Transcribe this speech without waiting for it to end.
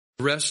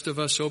The rest of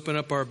us open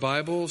up our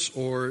Bibles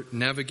or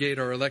navigate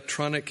our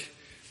electronic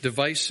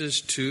devices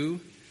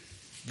to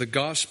the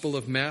Gospel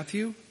of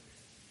Matthew,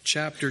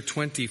 chapter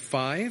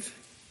 25.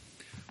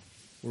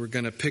 We're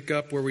going to pick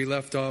up where we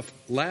left off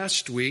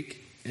last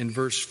week in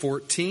verse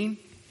 14.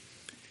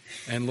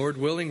 And Lord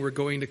willing, we're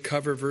going to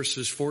cover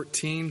verses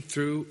 14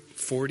 through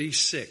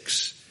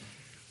 46,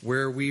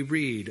 where we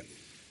read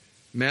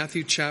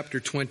Matthew chapter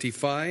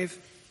 25,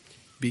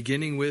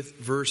 beginning with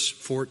verse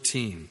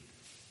 14.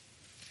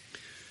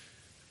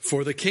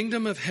 For the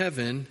kingdom of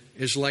heaven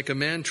is like a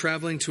man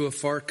traveling to a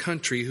far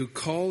country who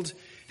called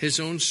his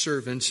own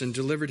servants and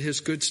delivered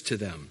his goods to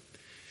them.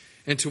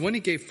 And to one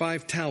he gave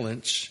 5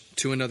 talents,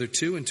 to another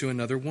 2, and to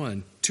another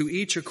 1, to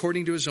each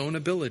according to his own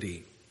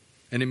ability.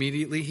 And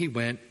immediately he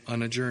went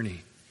on a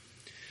journey.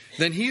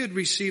 Then he who had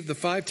received the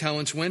 5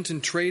 talents went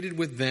and traded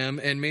with them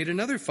and made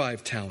another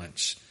 5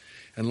 talents.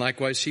 And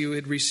likewise he who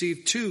had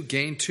received 2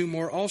 gained 2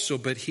 more also.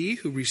 But he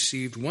who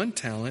received 1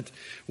 talent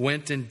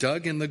went and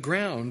dug in the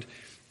ground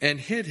and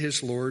hid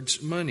his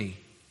Lord's money.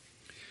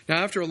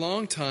 Now after a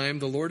long time,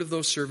 the Lord of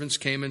those servants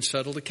came and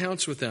settled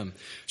accounts with them.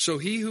 So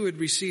he who had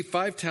received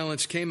 5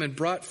 talents came and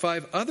brought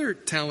 5 other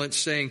talents,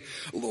 saying,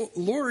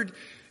 Lord,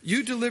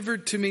 you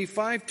delivered to me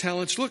 5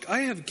 talents. Look,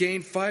 I have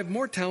gained 5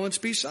 more talents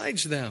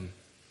besides them.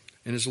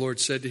 And his Lord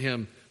said to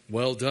him,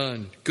 Well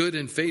done, good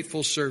and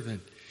faithful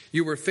servant.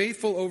 You were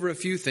faithful over a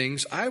few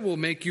things. I will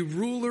make you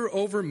ruler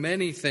over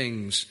many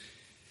things.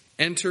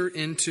 Enter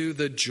into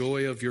the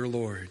joy of your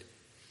Lord.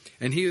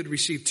 And he who had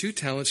received 2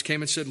 talents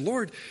came and said,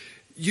 Lord,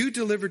 you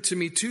delivered to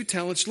me 2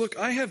 talents. Look,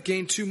 I have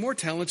gained 2 more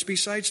talents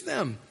besides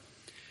them.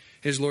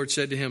 His Lord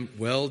said to him,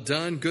 Well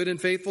done, good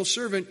and faithful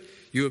servant.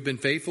 You have been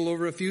faithful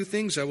over a few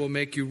things. I will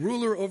make you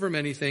ruler over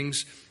many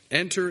things.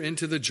 Enter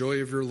into the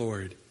joy of your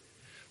Lord.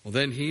 Well,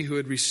 then he who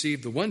had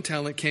received the 1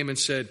 talent came and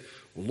said,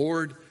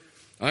 Lord,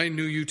 I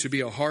knew you to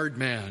be a hard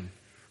man,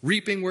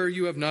 reaping where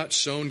you have not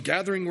sown,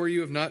 gathering where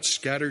you have not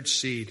scattered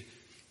seed.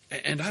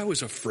 And I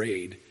was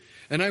afraid.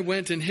 And I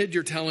went and hid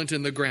your talent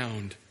in the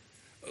ground.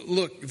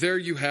 Look, there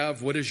you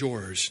have what is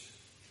yours.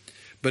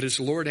 But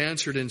his Lord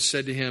answered and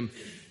said to him,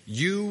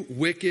 You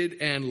wicked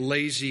and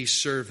lazy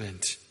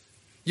servant.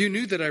 You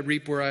knew that I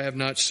reap where I have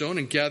not sown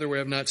and gather where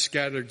I have not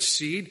scattered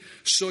seed.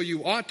 So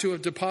you ought to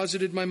have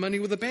deposited my money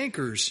with the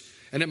bankers.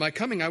 And at my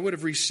coming I would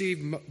have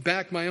received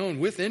back my own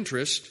with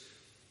interest.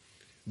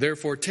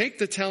 Therefore take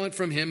the talent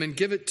from him and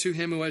give it to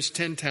him who has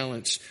 10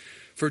 talents.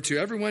 For to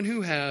everyone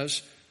who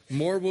has,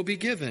 more will be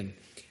given,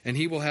 and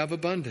he will have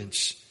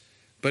abundance.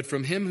 But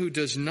from him who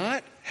does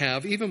not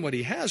have, even what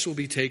he has will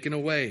be taken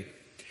away.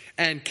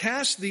 And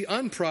cast the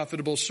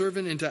unprofitable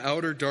servant into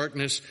outer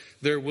darkness.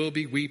 There will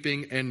be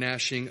weeping and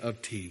gnashing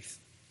of teeth.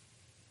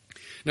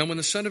 Now when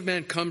the Son of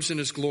Man comes in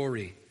his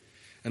glory,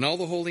 and all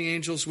the holy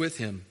angels with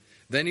him,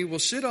 then he will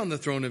sit on the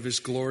throne of his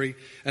glory,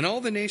 and all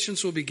the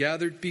nations will be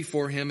gathered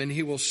before him, and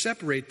he will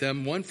separate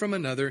them one from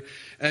another,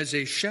 as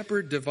a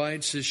shepherd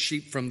divides his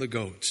sheep from the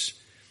goats.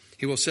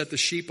 He will set the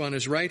sheep on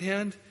his right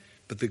hand,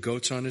 but the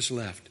goats on his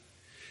left.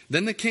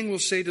 Then the king will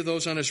say to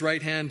those on his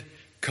right hand,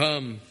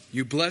 Come,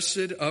 you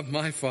blessed of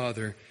my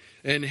Father,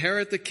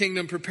 inherit the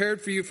kingdom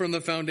prepared for you from the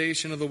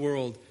foundation of the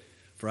world.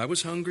 For I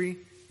was hungry,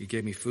 you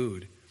gave me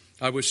food.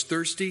 I was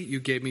thirsty,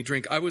 you gave me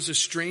drink. I was a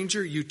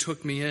stranger, you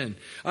took me in.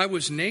 I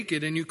was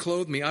naked, and you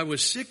clothed me. I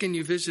was sick, and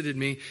you visited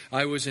me.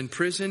 I was in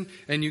prison,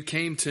 and you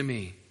came to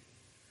me.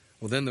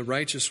 Well, then the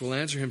righteous will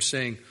answer him,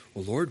 saying,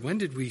 Well, Lord, when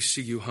did we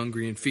see you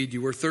hungry and feed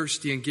you, or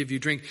thirsty and give you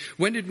drink?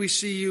 When did we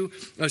see you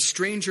a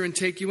stranger and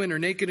take you in, or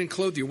naked and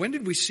clothe you? When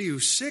did we see you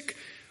sick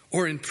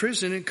or in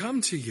prison and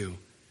come to you?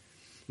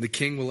 The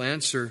king will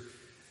answer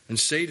and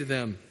say to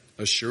them,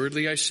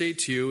 Assuredly I say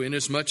to you,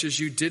 inasmuch as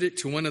you did it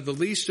to one of the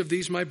least of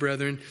these my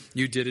brethren,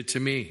 you did it to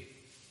me.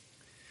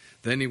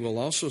 Then he will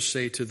also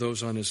say to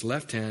those on his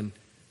left hand,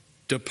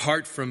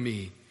 Depart from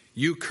me,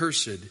 you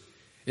cursed,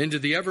 into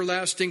the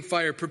everlasting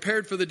fire,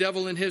 prepared for the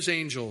devil and his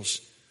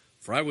angels.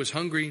 For I was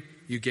hungry,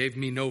 you gave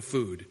me no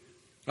food.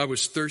 I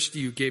was thirsty,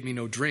 you gave me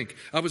no drink.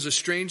 I was a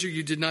stranger,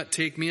 you did not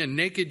take me in.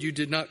 Naked, you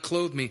did not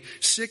clothe me.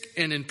 Sick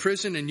and in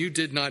prison, and you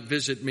did not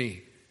visit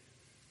me.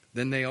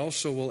 Then they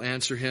also will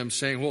answer him,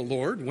 saying, Well,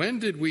 Lord, when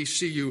did we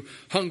see you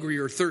hungry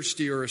or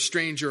thirsty or a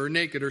stranger or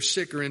naked or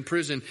sick or in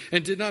prison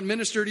and did not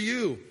minister to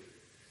you?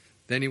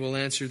 Then he will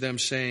answer them,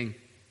 saying,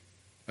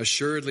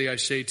 Assuredly I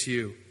say to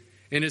you,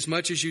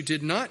 inasmuch as you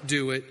did not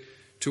do it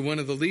to one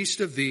of the least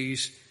of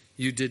these,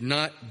 you did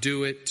not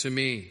do it to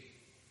me.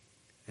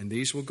 And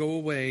these will go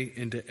away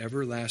into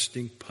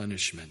everlasting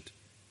punishment,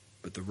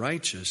 but the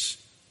righteous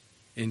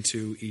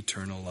into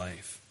eternal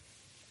life.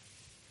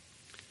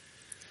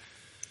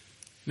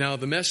 Now,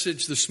 the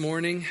message this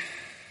morning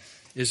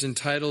is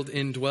entitled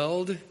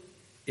Indwelled,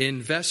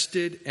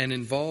 Invested, and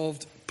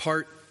Involved,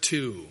 Part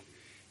 2.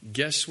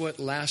 Guess what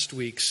last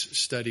week's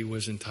study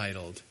was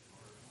entitled?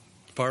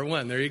 Part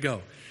 1. There you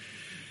go.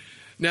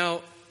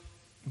 Now,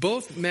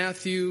 both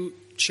Matthew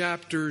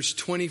chapters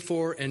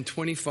 24 and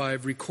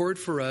 25 record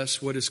for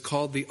us what is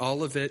called the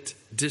Olivet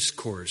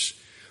Discourse,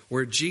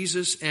 where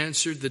Jesus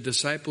answered the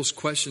disciples'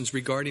 questions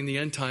regarding the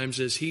end times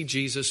as he,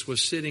 Jesus, was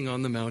sitting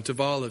on the Mount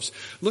of Olives.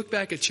 Look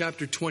back at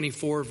chapter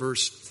 24,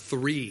 verse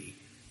 3,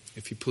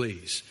 if you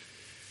please.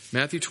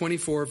 Matthew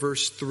 24,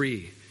 verse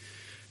 3.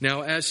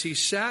 Now, as he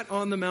sat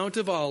on the Mount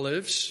of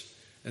Olives,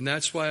 and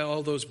that's why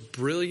all those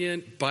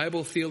brilliant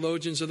Bible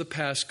theologians of the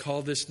past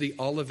call this the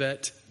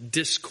Olivet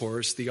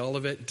Discourse, the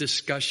Olivet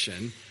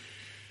Discussion.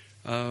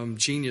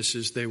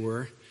 Geniuses they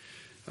were.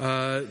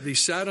 He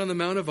sat on the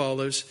Mount of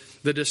Olives.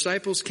 The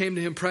disciples came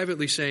to him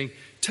privately saying,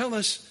 "Tell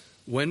us,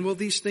 when will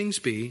these things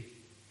be?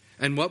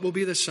 And what will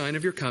be the sign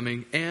of your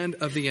coming and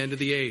of the end of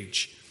the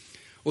age?"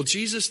 Well,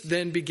 Jesus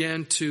then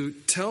began to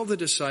tell the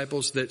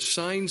disciples that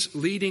signs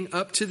leading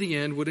up to the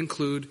end would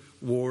include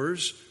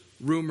wars,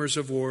 rumors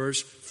of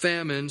wars,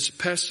 famines,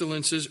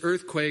 pestilences,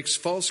 earthquakes,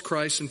 false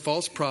Christs, and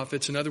false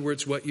prophets. In other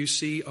words, what you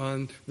see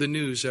on the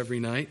news every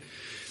night.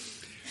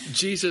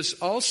 Jesus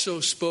also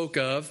spoke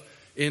of,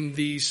 in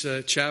these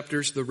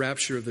chapters, the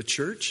rapture of the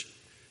church,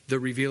 the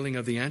revealing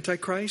of the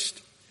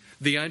Antichrist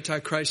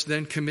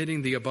then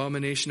committing the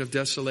abomination of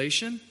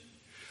desolation,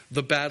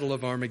 the battle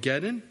of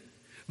Armageddon,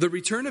 the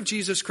return of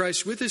Jesus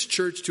Christ with his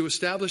church to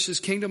establish his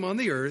kingdom on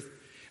the earth,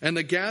 and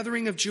the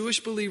gathering of Jewish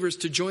believers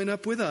to join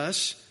up with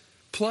us,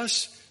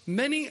 plus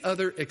many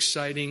other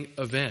exciting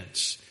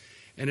events.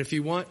 And if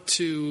you want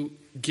to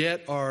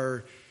get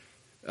our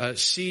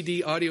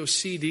audio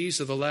CDs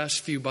of the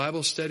last few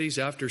Bible studies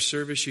after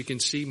service, you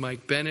can see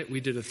Mike Bennett. We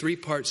did a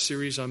 3-part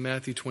series on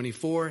Matthew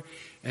 24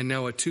 and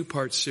now a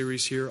 2-part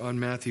series here on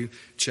Matthew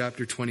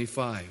chapter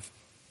 25.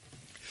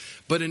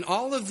 But in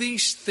all of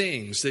these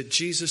things that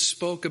Jesus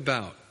spoke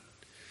about,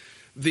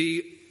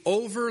 the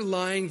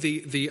overlying,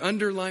 the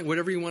underlying,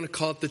 whatever you want to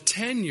call it, the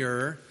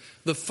tenure,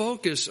 the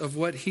focus of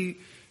what he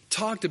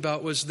talked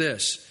about was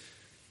this: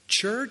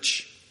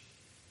 church,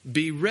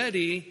 be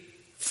ready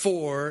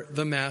for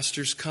the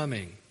Master's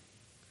coming.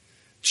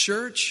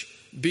 Church,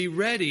 be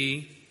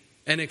ready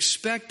and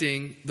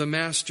expecting the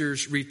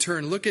Master's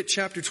return. Look at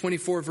chapter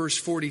 24, verse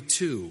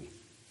 42.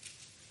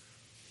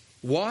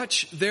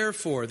 Watch,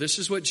 therefore. This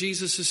is what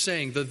Jesus is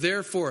saying. The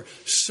therefore,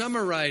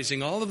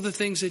 summarizing all of the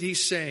things that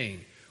he's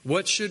saying.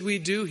 What should we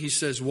do? He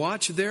says,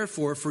 watch,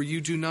 therefore, for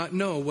you do not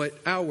know what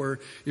hour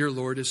your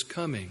Lord is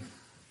coming.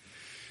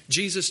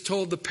 Jesus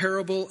told the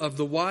parable of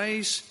the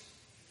wise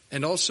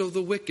and also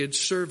the wicked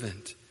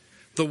servant.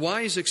 The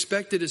wise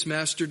expected his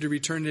master to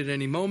return at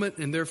any moment,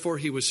 and therefore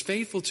he was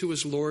faithful to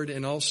his Lord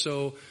and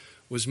also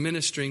was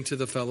ministering to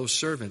the fellow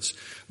servants.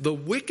 The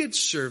wicked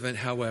servant,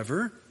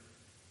 however,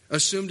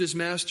 assumed his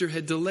master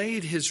had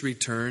delayed his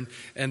return,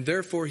 and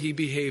therefore he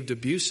behaved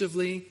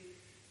abusively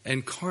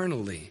and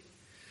carnally.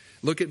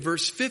 Look at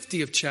verse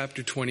 50 of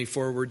chapter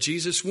 24, where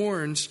Jesus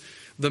warns,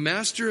 the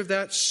master of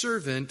that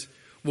servant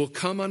will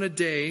come on a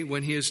day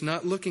when he is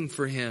not looking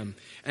for him,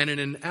 and in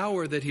an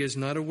hour that he is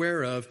not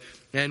aware of,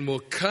 and will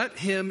cut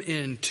him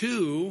in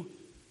two.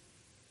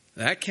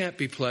 That can't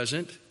be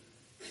pleasant.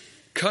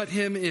 Cut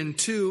him in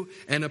two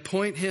and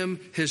appoint him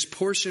his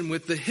portion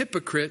with the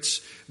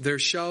hypocrites. There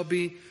shall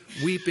be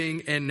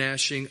weeping and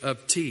gnashing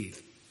of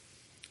teeth.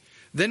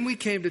 Then we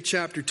came to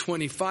chapter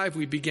 25.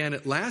 We began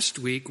it last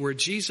week, where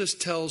Jesus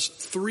tells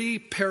 3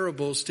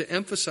 parables to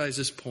emphasize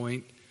this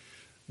point,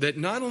 that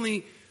not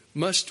only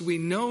must we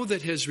know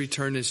that his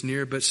return is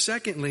near, but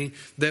secondly,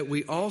 that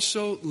we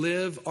also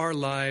live our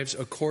lives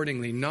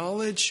accordingly.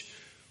 Knowledge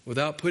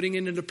without putting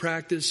it into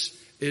practice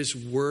is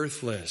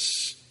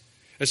worthless.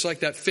 It's like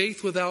that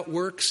faith without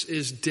works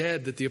is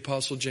dead that the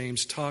Apostle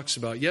James talks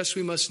about. Yes,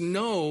 we must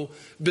know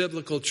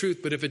biblical truth,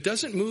 but if it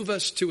doesn't move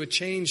us to a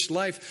changed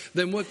life,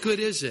 then what good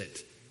is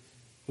it?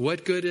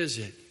 What good is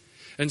it?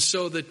 And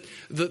so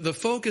the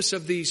focus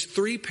of these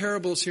 3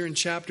 parables here in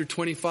chapter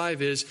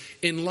 25 is,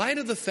 in light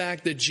of the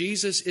fact that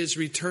Jesus is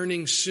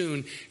returning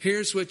soon,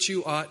 here's what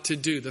you ought to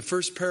do. The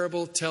first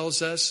parable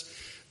tells us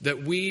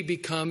that we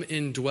become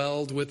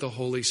indwelled with the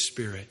Holy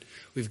Spirit.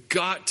 We've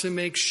got to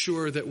make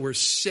sure that we're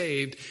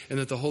saved and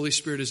that the Holy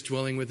Spirit is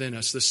dwelling within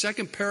us. The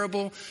second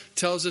parable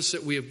tells us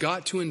that we have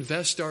got to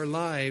invest our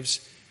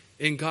lives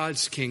in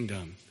God's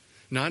kingdom.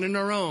 Not in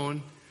our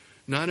own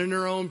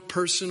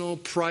personal,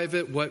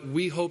 private, what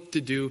we hope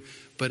to do,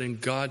 but in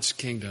God's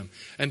kingdom.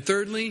 And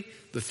thirdly,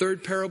 the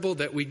third parable,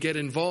 that we get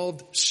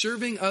involved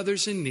serving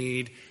others in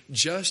need,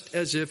 just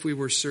as if we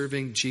were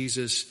serving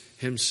Jesus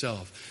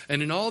himself.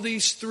 And in all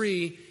these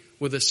 3,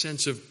 with a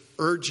sense of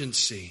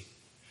urgency,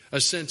 a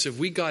sense of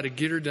we got to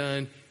get her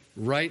done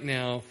right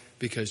now,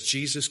 because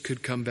Jesus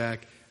could come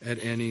back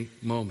at any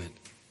moment.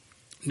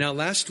 Now,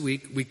 last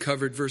week we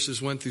covered verses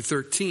 1 through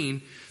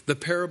 13, the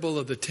parable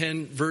of the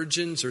 10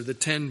 virgins or the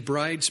 10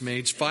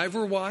 bridesmaids. 5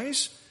 were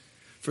wise,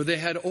 for they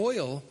had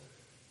oil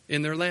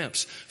in their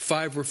lamps.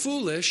 5 were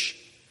foolish,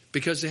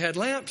 because they had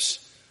lamps,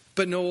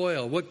 but no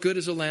oil. What good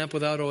is a lamp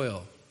without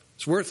oil?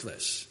 It's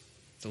worthless.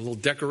 It's a little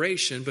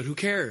decoration, but who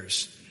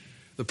cares?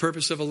 The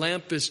purpose of a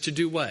lamp is to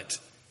do what?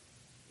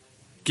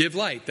 Give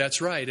light,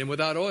 that's right. And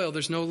without oil,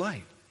 there's no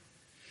light.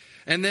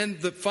 And then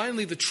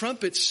finally the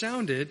trumpet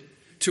sounded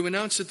to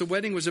announce that the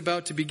wedding was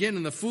about to begin,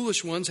 and the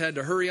foolish ones had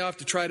to hurry off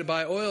to try to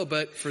buy oil,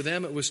 but for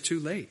them it was too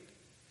late.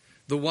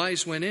 The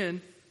wise went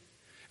in,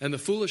 and the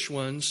foolish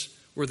ones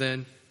were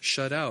then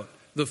shut out.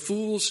 The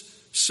fools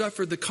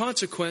suffered the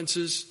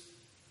consequences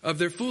of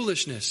their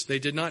foolishness. They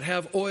did not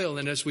have oil,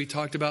 and as we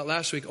talked about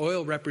last week,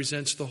 oil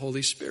represents the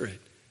Holy Spirit.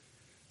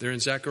 There in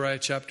Zechariah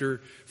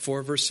chapter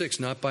 4, verse 6,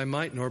 not by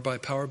might nor by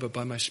power, but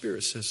by my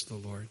Spirit, says the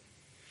Lord.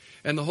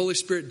 And the Holy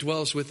Spirit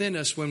dwells within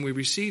us when we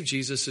receive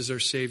Jesus as our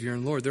Savior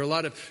and Lord. There are a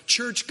lot of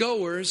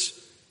churchgoers,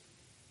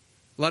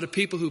 a lot of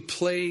people who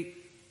play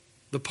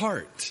the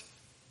part.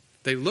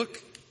 They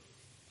look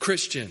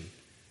Christian.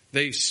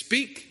 They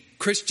speak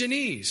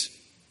Christianese.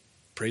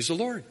 Praise the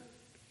Lord.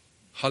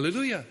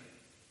 Hallelujah.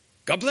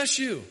 God bless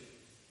you.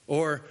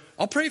 Or,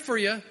 I'll pray for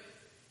you. And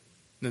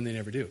then they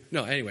never do.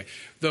 No, anyway.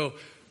 Though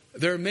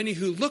there are many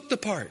who look the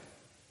part,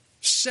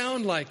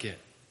 sound like it,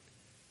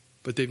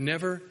 but they've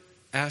never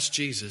asked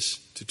Jesus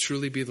to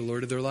truly be the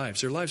Lord of their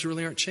lives. Their lives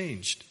really aren't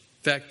changed.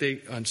 In fact,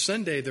 on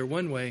Sunday, they're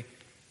one way.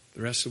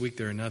 The rest of the week,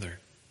 they're another.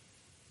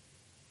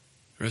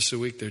 The rest of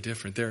the week, they're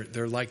different.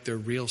 They're like their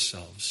real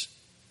selves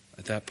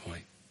at that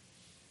point.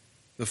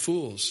 The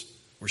fools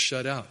were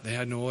shut out. They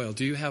had no oil.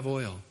 Do you have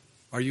oil?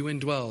 Are you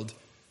indwelled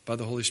by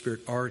the Holy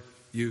Spirit? Are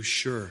you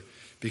sure?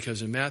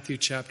 Because in Matthew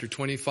chapter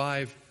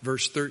 25,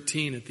 verse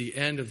 13, at the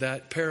end of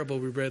that parable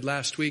we read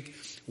last week,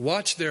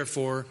 watch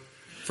therefore,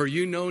 for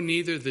you know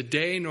neither the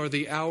day nor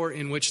the hour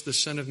in which the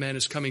Son of Man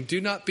is coming.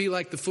 Do not be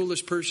like the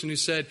foolish person who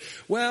said,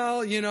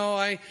 well,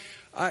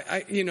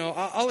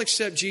 I'll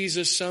accept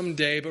Jesus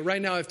someday, but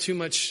right now I have too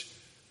much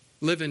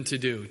living to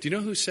do. Do you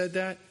know who said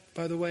that,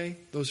 by the way?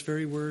 Those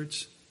very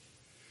words?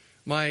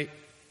 My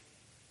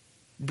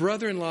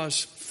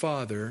brother-in-law's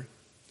father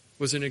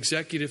was an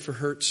executive for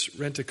Hertz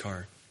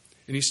Rent-A-Car.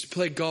 And he used to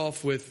play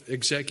golf with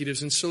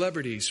executives and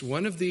celebrities.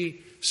 One of the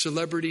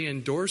celebrity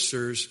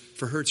endorsers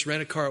for Hertz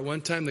Rent-A-Car at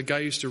one time, the guy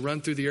used to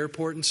run through the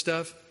airport and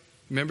stuff.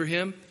 Remember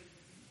him?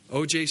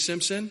 O.J.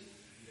 Simpson.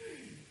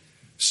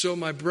 So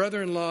my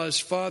brother-in-law's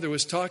father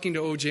was talking to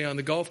O.J. on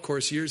the golf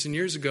course years and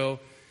years ago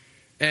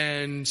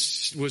and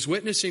was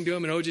witnessing to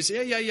him. And O.J.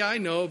 said, yeah, I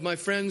know. My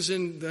friends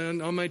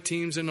and on my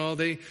teams and all,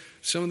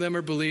 some of them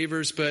are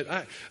believers, but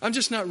I'm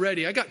just not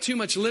ready. I got too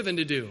much living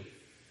to do.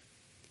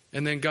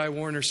 And then Guy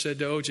Warner said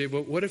to O.J.,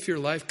 well, what if your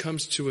life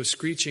comes to a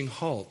screeching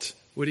halt?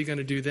 What are you going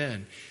to do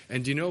then?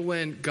 And do you know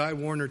when Guy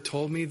Warner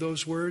told me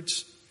those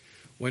words?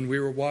 When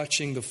we were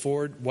watching the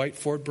white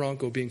Ford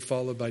Bronco being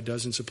followed by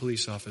dozens of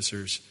police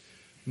officers.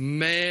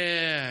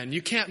 Man,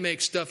 you can't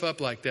make stuff up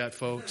like that,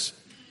 folks.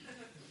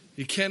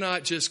 You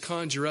cannot just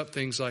conjure up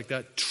things like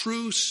that.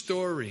 True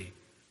story.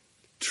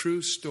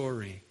 True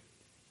story.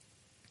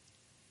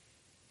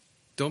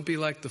 Don't be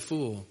like the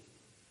fool.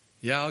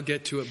 Yeah, I'll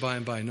get to it by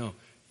and by. No.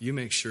 You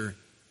make sure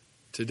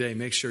today,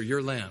 make sure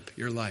your lamp,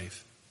 your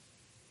life,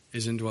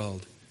 is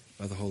indwelled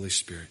by the Holy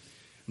Spirit.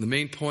 And the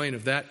main point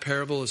of that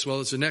parable, as well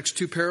as the next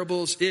two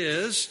parables,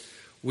 is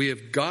we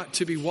have got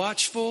to be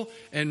watchful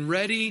and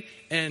ready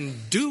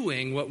and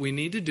doing what we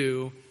need to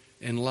do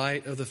in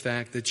light of the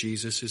fact that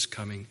Jesus is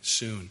coming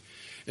soon.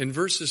 In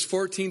verses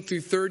 14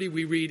 through 30,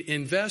 we read,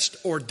 invest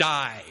or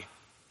die.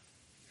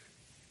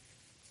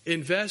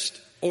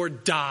 Invest or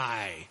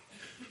die.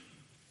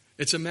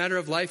 It's a matter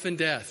of life and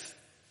death.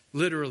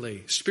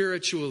 Literally,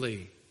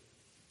 spiritually.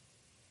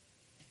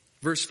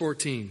 Verse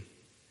 14.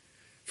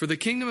 For the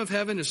kingdom of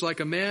heaven is like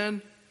a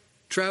man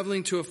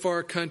traveling to a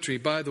far country.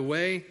 By the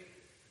way,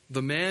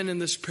 the man in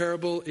this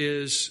parable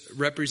is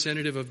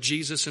representative of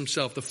Jesus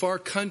himself. The far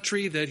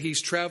country that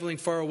he's traveling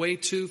far away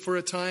to for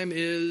a time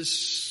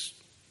is,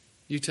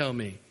 you tell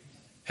me,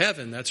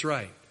 heaven. That's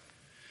right.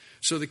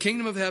 So the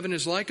kingdom of heaven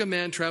is like a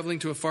man traveling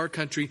to a far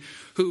country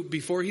who,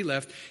 before he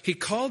left, he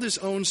called his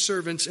own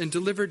servants and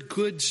delivered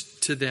goods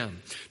to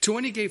them. To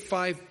one he gave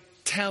 5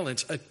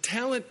 talents. A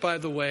talent, by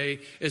the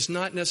way, is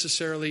not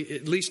necessarily,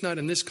 at least not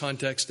in this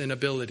context, an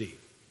ability.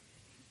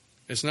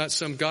 It's not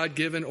some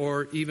God-given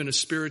or even a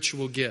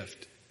spiritual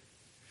gift.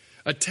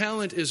 A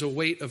talent is a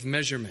weight of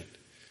measurement.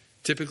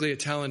 Typically a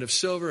talent of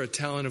silver, a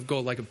talent of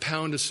gold, like a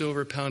pound of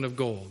silver, a pound of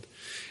gold.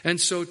 And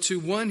so to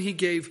one he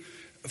gave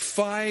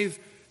 5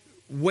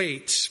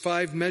 weights,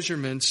 5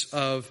 measurements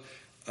of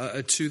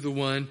to the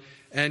one,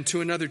 and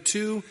to another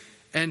 2,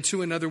 and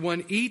to another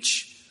 1,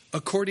 each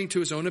according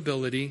to his own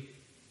ability.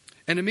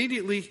 And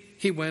immediately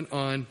he went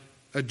on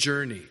a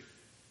journey.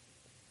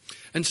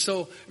 And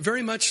so,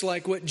 very much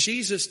like what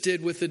Jesus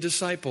did with the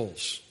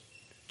disciples,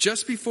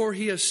 just before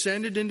he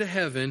ascended into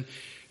heaven,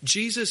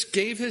 Jesus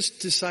gave his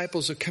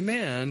disciples a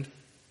command,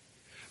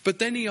 but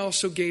then he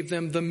also gave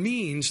them the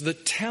means, the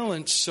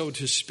talents, so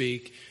to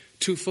speak,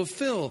 to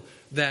fulfill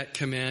that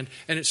command.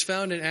 And it's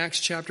found in Acts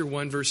chapter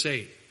 1, verse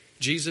 8.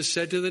 Jesus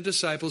said to the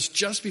disciples,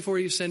 just before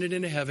he ascended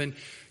into heaven,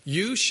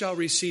 you shall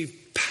receive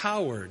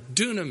power,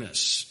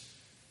 dunamis,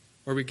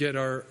 where we get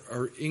our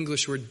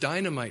English word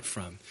dynamite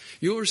from.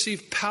 You will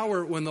receive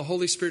power when the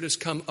Holy Spirit has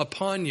come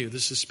upon you.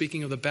 This is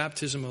speaking of the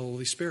baptism of the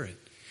Holy Spirit.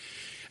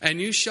 And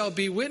you shall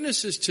be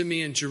witnesses to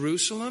me in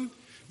Jerusalem,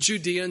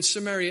 Judea, and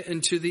Samaria,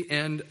 and to the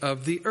end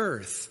of the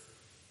earth.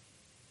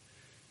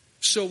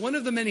 So one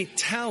of the many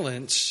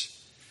talents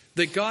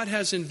that God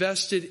has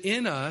invested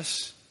in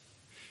us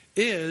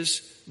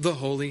is the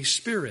Holy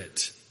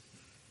Spirit.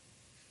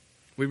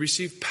 We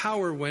receive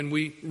power when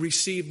we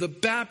receive the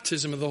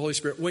baptism of the Holy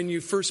Spirit. When you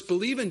first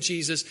believe in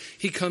Jesus,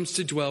 He comes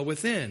to dwell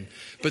within.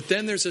 But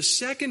then there's a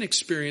second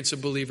experience a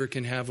believer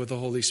can have with the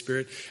Holy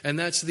Spirit, and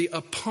that's the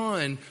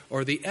upon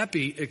or the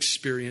epi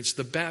experience,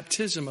 the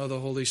baptism of the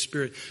Holy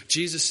Spirit.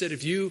 Jesus said,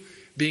 if you,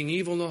 being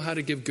evil, know how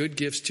to give good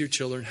gifts to your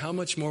children, how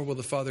much more will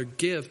the Father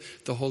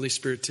give the Holy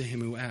Spirit to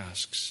him who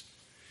asks?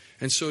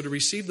 And so to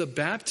receive the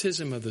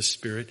baptism of the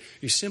Spirit,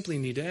 you simply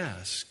need to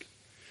ask.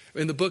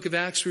 In the book of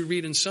Acts, we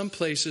read in some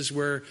places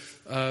where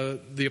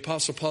the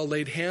Apostle Paul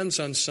laid hands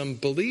on some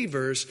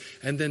believers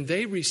and then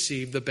they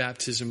received the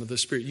baptism of the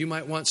Spirit. You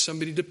might want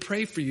somebody to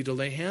pray for you, to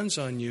lay hands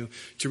on you,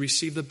 to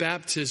receive the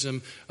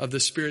baptism of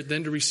the Spirit,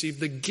 then to receive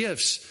the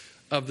gifts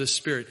of the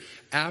Spirit.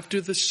 After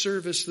the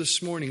service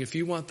this morning, if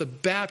you want the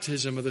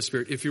baptism of the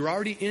Spirit, if you're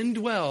already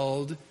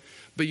indwelled,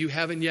 but you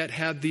haven't yet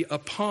had the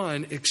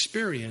upon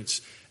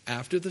experience,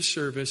 after the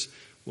service,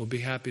 we'll be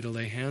happy to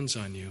lay hands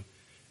on you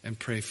and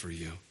pray for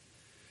you.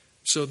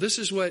 So this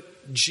is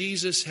what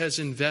Jesus has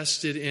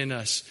invested in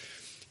us.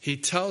 He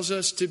tells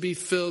us to be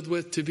filled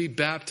with, to be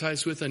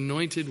baptized with,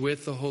 anointed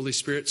with the Holy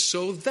Spirit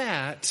so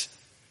that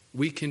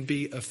we can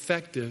be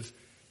effective,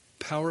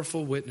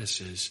 powerful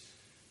witnesses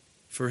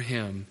for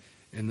Him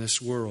in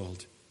this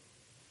world.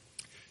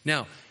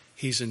 Now,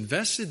 He's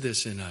invested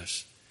this in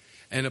us.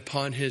 And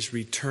upon His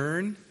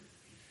return,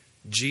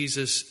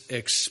 Jesus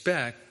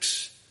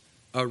expects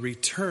a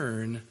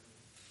return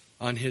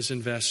on His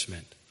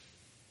investment.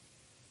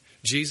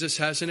 Jesus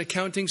has an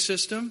accounting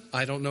system.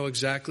 I don't know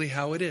exactly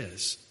how it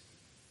is.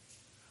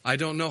 I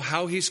don't know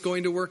how He's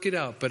going to work it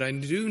out, but I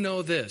do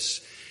know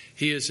this.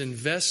 He has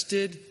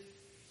invested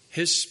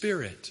His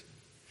Spirit,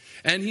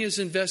 and He has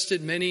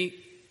invested many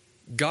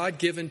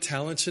God-given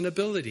talents and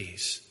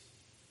abilities.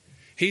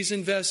 He's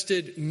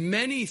invested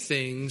many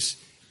things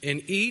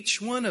in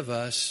each one of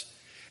us,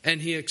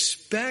 and He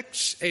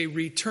expects a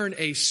return,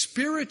 a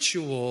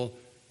spiritual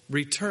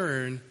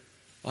return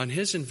on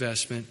His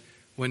investment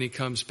when He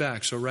comes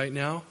back. So right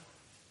now,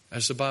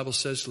 as the Bible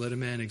says, let a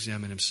man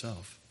examine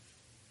himself.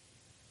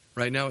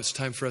 Right now, it's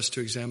time for us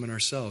to examine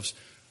ourselves.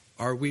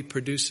 Are we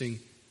producing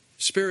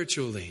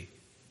spiritually?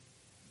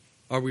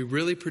 Are we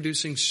really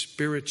producing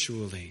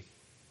spiritually?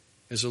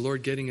 Is the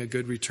Lord getting a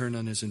good return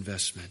on His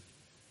investment?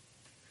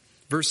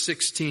 Verse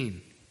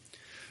 16.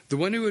 The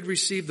one who had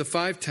received the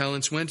 5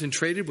 talents went and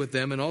traded with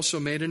them and also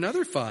made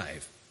another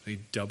 5. He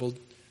doubled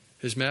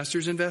his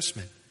master's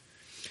investment.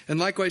 And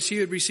likewise, he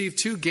who had received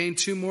 2 gained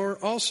 2 more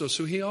also.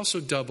 So he also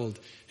doubled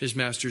his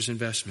master's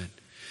investment.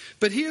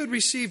 But he who had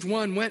received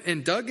 1 went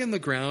and dug in the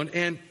ground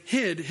and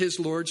hid his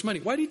Lord's money.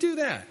 Why do you do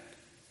that?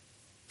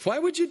 Why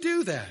would you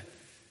do that?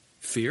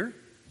 Fear?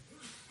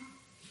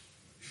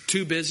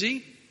 Too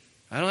busy?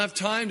 I don't have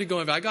time to go.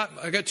 I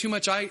got too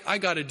much I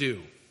got to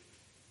do.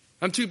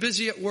 I'm too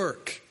busy at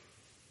work.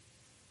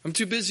 I'm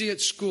too busy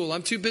at school.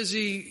 I'm too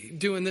busy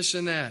doing this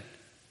and that.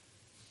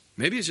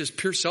 Maybe it's just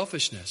pure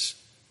selfishness.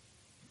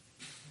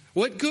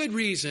 What good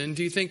reason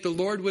do you think the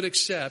Lord would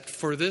accept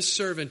for this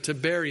servant to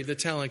bury the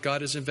talent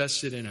God has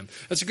invested in him?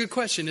 That's a good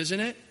question, isn't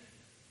it?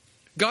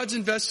 God's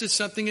invested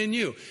something in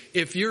you.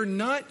 If you're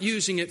not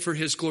using it for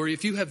His glory,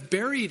 if you have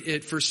buried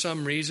it for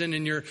some reason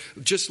and you're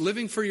just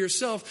living for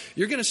yourself,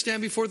 you're going to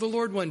stand before the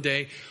Lord one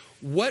day.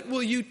 What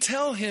will you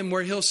tell Him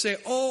where He'll say,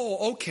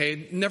 oh,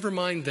 okay, never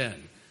mind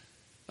then.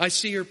 I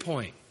see your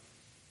point.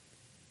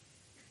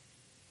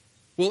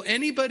 Will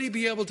anybody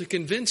be able to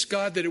convince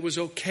God that it was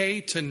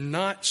okay to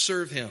not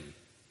serve Him?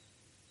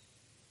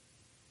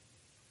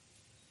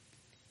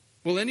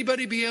 Will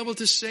anybody be able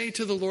to say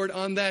to the Lord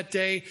on that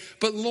day,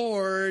 but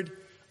Lord,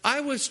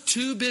 I was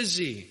too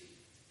busy.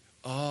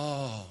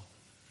 Oh,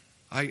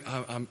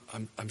 I'm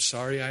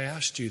sorry I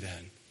asked you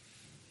then.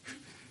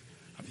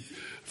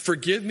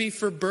 Forgive me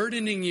for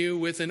burdening you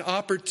with an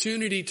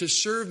opportunity to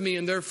serve me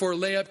and therefore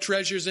lay up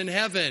treasures in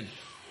heaven.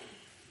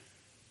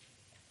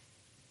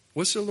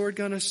 What's the Lord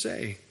going to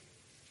say?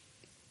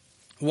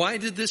 Why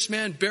did this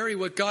man bury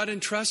what God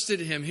entrusted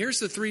to him? Here's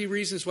the 3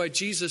 reasons why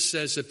Jesus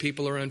says that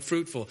people are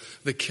unfruitful.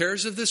 The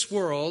cares of this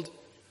world,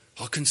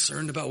 all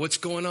concerned about what's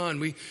going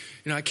on.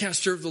 I can't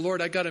serve the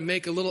Lord. I got to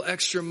make a little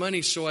extra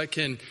money so I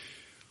can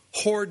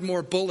hoard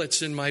more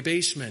bullets in my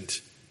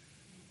basement.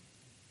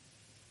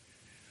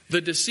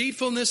 The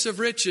deceitfulness of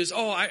riches.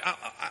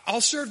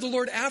 I'll serve the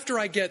Lord after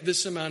I get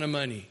this amount of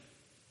money.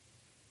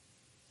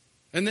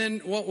 And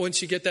then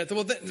once you get that,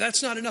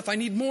 that's not enough. I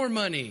need more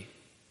money.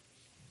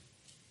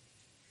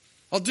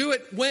 I'll do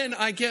it when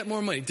I get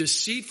more money.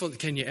 Deceitful.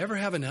 Can you ever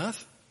have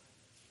enough?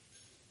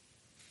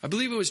 I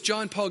believe it was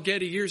John Paul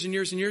Getty years and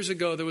years and years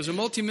ago. There was a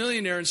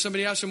multimillionaire and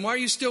somebody asked him, why are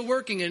you still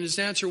working? And his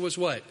answer was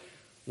what?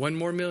 1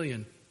 more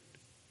million.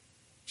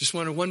 Just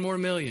wanted 1 more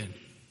million.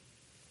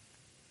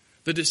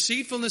 The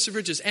deceitfulness of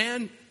riches.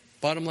 And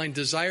Bottom line,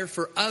 desire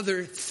for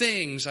other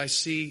things. I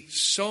see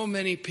so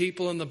many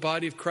people in the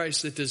body of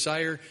Christ that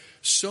desire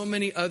so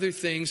many other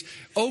things,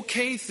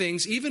 okay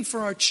things, even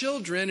for our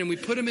children, and we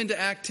put them into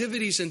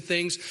activities and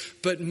things.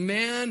 But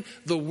man,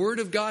 the Word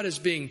of God is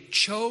being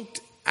choked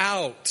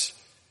out.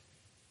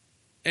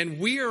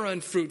 And we are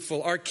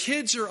unfruitful. Our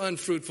kids are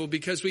unfruitful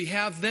because we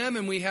have them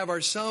and we have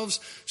ourselves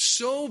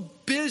so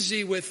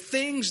busy with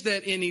things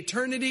that in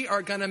eternity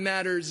are going to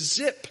matter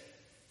zip.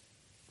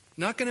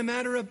 Not going to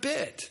matter a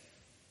bit.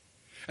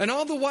 And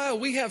all the while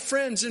we have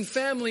friends and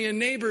family and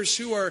neighbors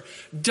who are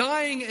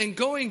dying and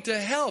going to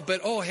hell.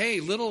 But oh hey,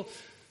 little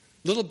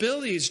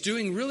Billy's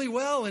doing really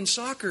well in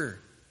soccer.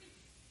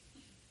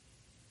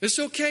 It's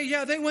okay,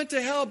 yeah, they went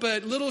to hell,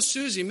 but little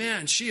Susie,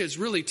 man, she is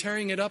really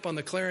tearing it up on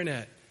the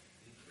clarinet.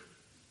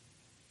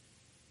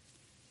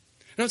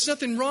 Now, it's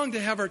nothing wrong to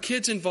have our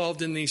kids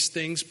involved in these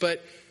things,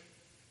 but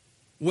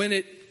when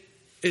it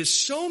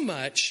is so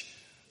much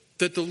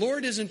that the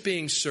Lord isn't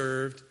being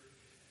served,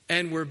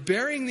 and we're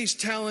burying these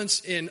talents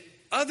in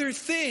other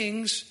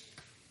things,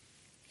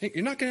 hey,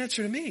 you're not going to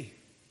answer to me.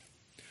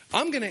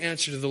 I'm going to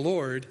answer to the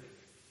Lord,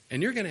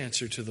 and you're going to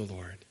answer to the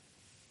Lord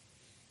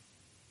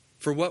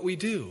for what we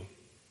do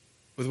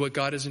with what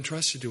God has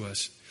entrusted to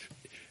us.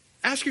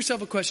 Ask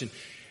yourself a question.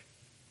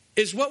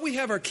 Is what we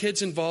have our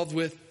kids involved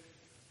with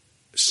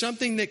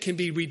something that can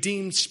be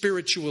redeemed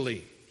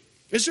spiritually?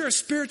 Is there a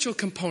spiritual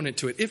component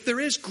to it? If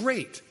there is,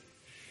 great.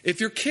 If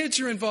your kids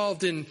are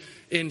involved in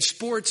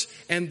sports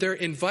and they're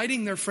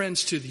inviting their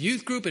friends to the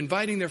youth group,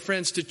 inviting their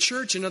friends to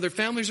church, and other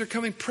families are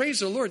coming, praise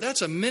the Lord.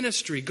 That's a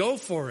ministry. Go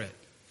for it.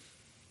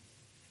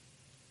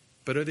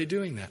 But are they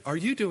doing that? Are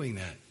you doing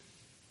that?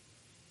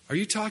 Are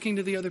you talking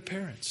to the other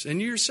parents?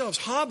 And you yourselves,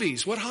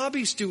 hobbies. What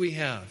hobbies do we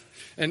have?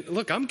 And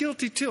look, I'm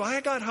guilty too.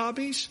 I got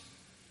hobbies.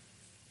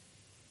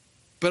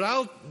 But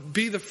I'll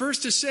be the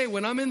first to say,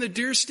 when I'm in the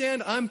deer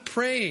stand, I'm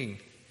praying.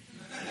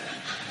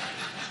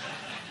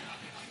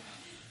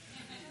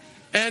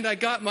 And I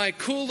got my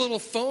cool little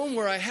phone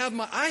where I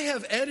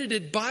have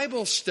edited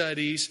Bible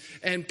studies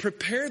and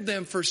prepared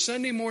them for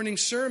Sunday morning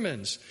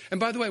sermons. And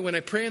by the way, when I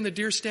pray in the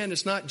deer stand,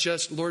 it's not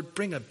just, Lord,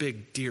 bring a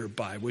big deer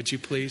by, would you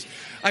please?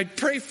 I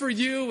pray for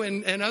you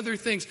and other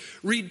things.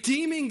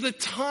 Redeeming the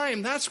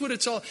time, that's what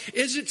it's all.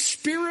 Is it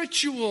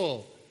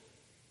spiritual?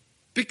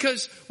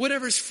 Because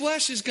whatever's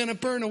flesh is going to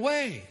burn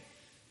away.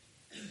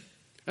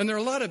 And there are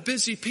a lot of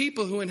busy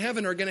people who in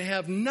heaven are going to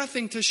have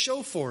nothing to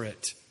show for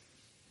it.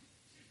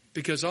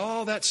 Because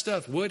all that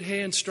stuff, wood,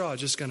 hay, and straw, is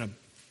just going to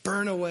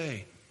burn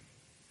away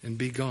and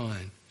be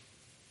gone.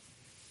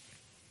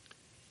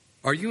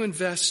 Are you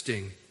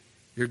investing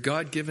your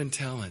God-given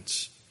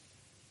talents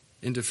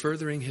into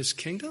furthering His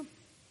kingdom?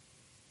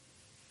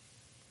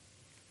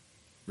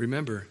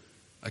 Remember,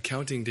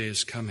 accounting day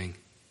is coming.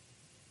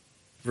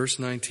 Verse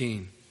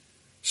 19.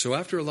 So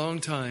after a long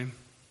time,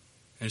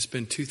 and it's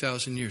been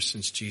 2,000 years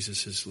since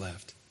Jesus has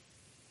left.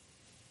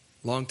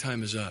 Long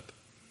time is up.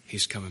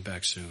 He's coming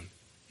back soon.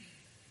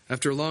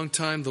 After a long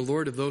time, the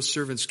Lord of those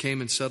servants came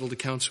and settled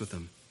accounts with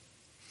them.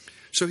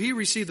 So he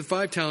received the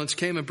 5 talents,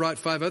 came and brought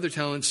 5 other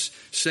talents,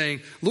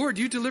 saying, Lord,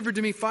 you delivered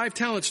to me 5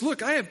 talents.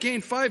 Look, I have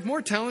gained 5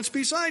 more talents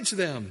besides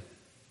them.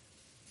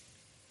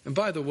 And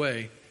by the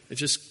way, it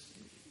just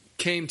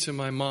came to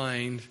my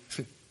mind,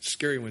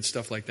 scary when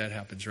stuff like that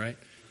happens, right?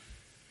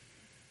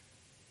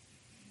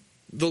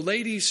 The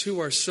ladies who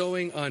are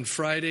sewing on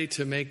Friday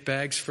to make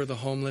bags for the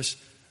homeless,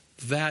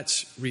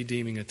 that's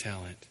redeeming a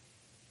talent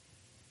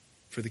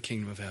for the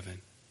kingdom of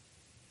heaven.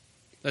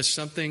 That's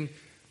something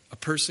a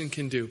person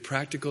can do,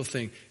 practical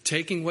thing.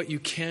 Taking what you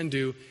can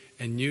do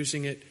and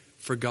using it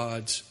for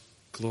God's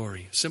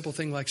glory. Simple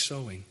thing like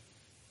sewing.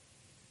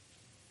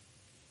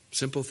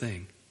 Simple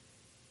thing.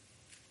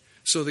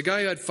 So the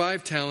guy who had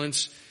 5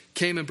 talents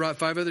came and brought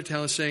 5 other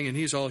talents, saying, and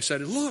he's all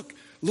excited, look,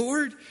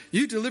 Lord,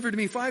 you delivered to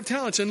me 5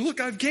 talents, and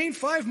look, I've gained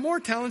 5 more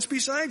talents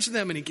besides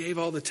them. And he gave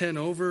all the 10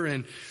 over,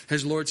 and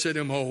his Lord said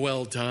to him, oh,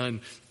 well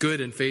done,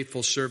 good and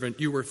faithful servant.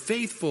 You were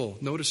faithful.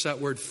 Notice that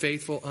word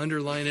faithful,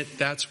 underline it.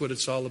 That's what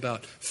it's all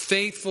about.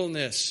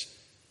 Faithfulness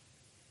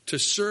to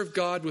serve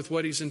God with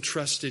what He's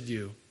entrusted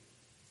you.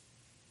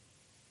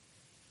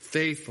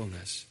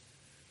 Faithfulness.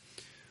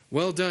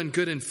 Well done,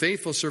 good and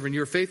faithful servant.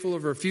 You're faithful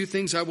over a few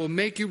things. I will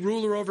make you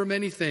ruler over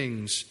many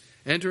things.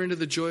 Enter into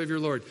the joy of your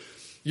Lord.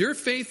 Your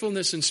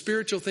faithfulness in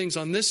spiritual things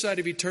on this side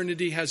of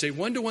eternity has a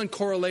 1-to-1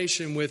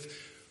 correlation with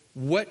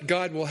what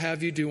God will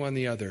have you do on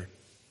the other.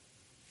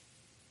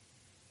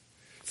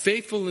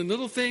 Faithful in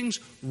little things,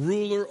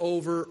 ruler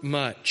over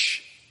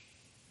much.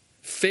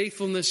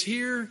 Faithfulness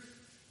here,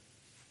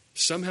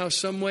 somehow,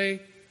 some way,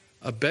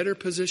 a better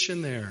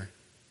position there.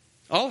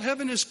 All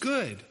heaven is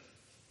good,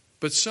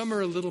 but some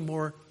are a little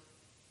more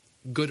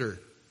gooder,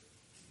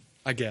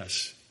 I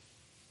guess.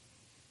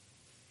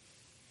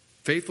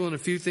 Faithful in a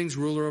few things,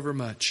 ruler over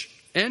much.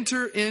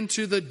 Enter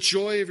into the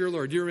joy of your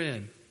Lord. You're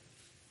in.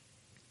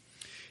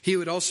 He who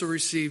had also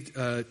received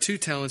 2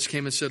 talents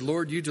came and said,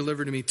 Lord, you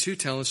delivered to me 2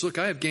 talents. Look,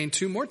 I have gained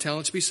 2 more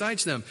talents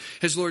besides them.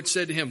 His Lord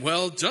said to him,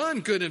 well done,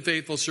 good and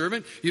faithful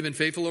servant. You've been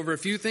faithful over a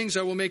few things.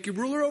 I will make you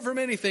ruler over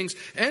many things.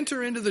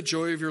 Enter into the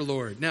joy of your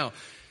Lord. Now,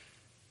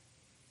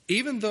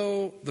 even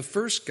though the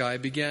first guy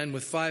began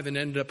with 5 and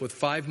ended up with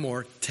 5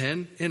 more,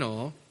 10 in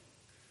all,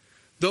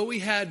 though he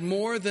had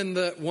more than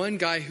the one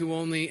guy who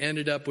only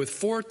ended up with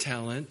 4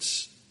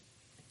 talents,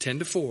 10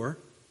 to 4,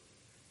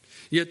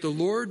 yet the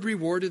Lord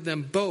rewarded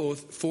them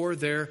both for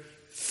their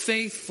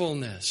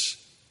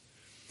faithfulness.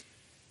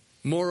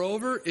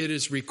 Moreover, it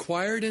is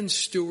required in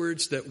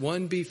stewards that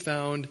one be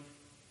found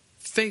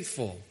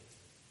faithful.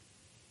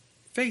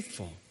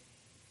 Faithful.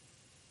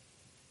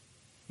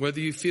 Whether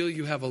you feel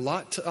you have a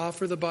lot to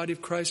offer the body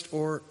of Christ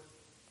or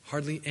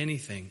hardly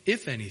anything,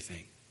 if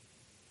anything,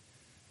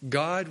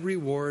 God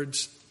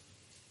rewards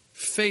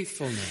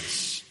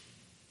faithfulness.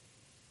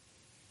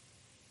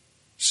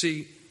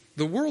 See,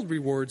 the world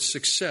rewards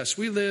success.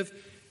 We live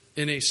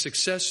in a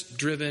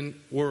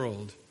success-driven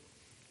world.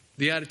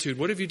 The attitude,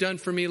 what have you done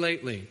for me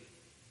lately?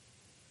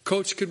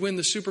 Coach could win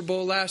the Super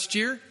Bowl last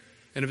year,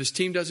 and if his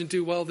team doesn't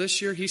do well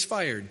this year, he's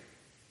fired.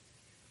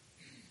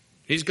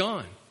 He's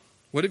gone.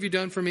 What have you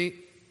done for me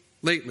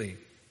lately?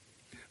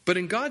 But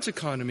in God's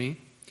economy,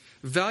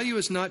 value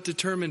is not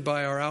determined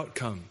by our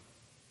outcome.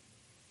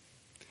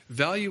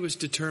 Value is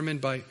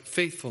determined by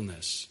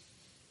faithfulness.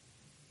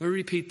 Let me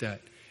repeat that.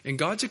 In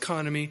God's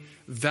economy,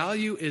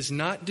 value is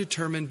not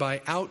determined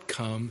by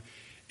outcome.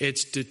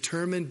 It's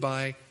determined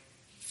by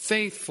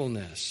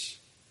faithfulness.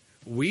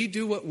 We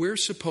do what we're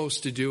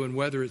supposed to do, and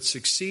whether it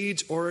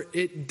succeeds or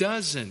it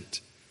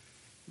doesn't,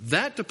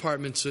 that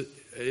department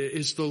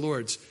is the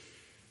Lord's.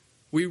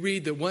 We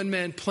read that one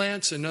man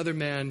plants, another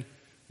man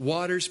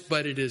waters,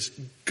 but it is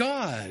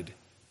God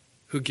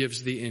who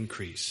gives the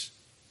increase.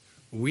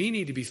 We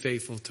need to be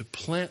faithful to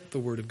plant the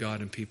Word of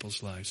God in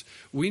people's lives.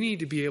 We need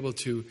to be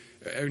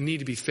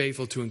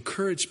faithful to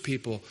encourage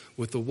people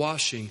with the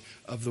washing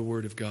of the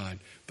Word of God.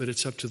 But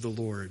it's up to the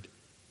Lord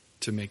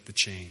to make the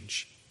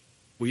change.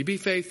 We be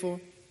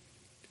faithful,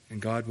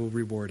 and God will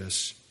reward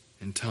us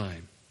in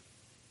time.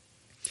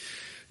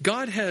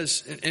 God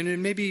has,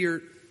 and maybe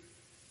you're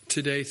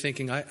today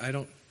thinking, I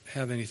don't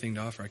have anything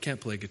to offer. I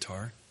can't play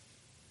guitar.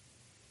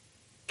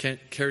 Can't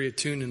carry a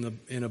tune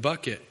in a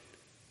bucket.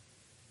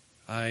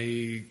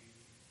 I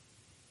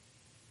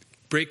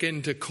break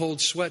into cold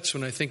sweats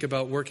when I think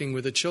about working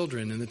with the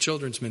children in the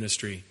children's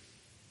ministry,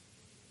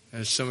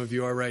 as some of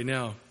you are right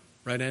now.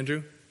 Right,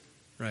 Andrew?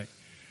 Right.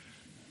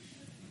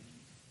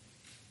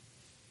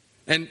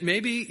 And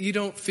maybe you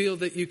don't feel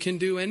that you can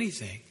do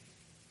anything.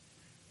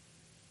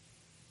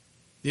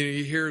 You know,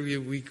 you hear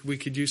we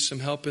could use some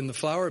help in the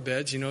flower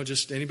beds. You know,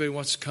 just anybody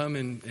wants to come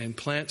and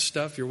plant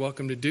stuff, you're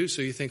welcome to do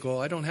so. You think,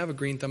 well, I don't have a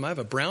green thumb. I have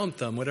a brown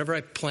thumb. Whatever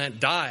I plant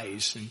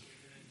dies. And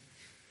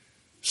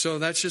so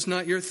that's just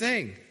not your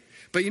thing.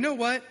 But you know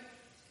what?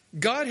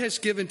 God has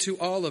given to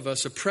all of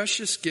us a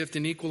precious gift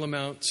in equal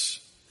amounts.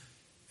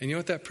 And you know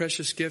what that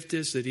precious gift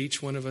is that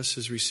each one of us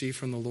has received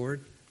from the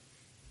Lord?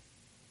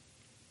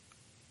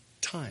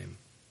 Time.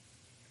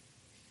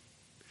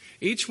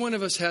 Each one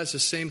of us has the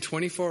same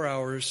 24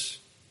 hours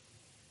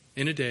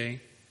in a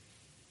day,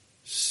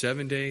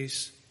 7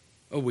 days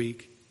a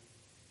week,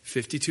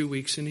 52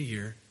 weeks in a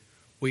year.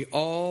 We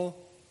all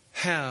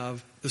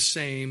have the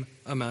same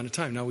amount of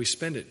time. Now, we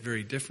spend it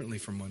very differently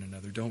from one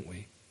another, don't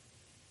we?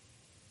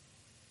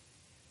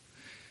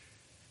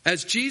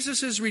 As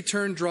Jesus'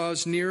 return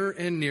draws nearer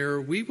and nearer,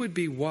 we would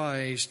be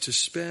wise to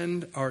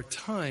spend our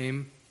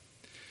time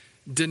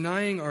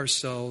denying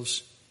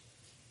ourselves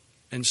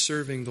and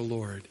serving the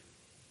Lord.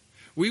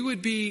 We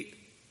would be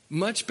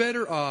much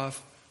better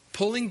off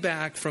pulling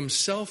back from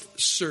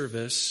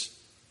self-service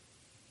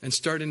and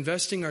start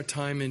investing our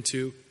time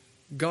into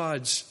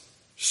God's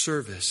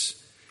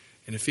service.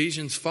 In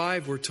Ephesians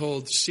 5, we're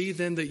told, see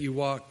then that you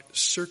walk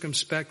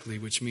circumspectly,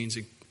 which means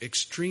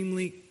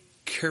extremely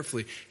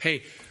carefully.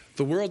 Hey,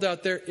 the world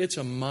out there, it's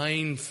a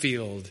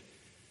minefield.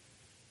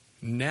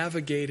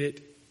 Navigate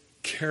it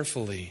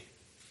carefully.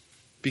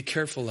 Be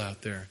careful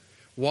out there.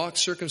 Walk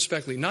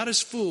circumspectly, not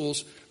as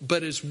fools,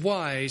 but as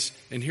wise.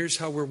 And here's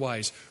how we're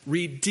wise.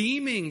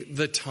 Redeeming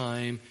the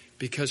time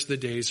because the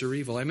days are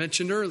evil. I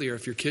mentioned earlier,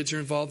 if your kids are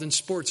involved in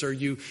sports, are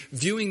you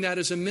viewing that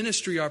as a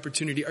ministry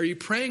opportunity? Are you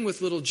praying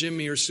with little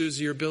Jimmy or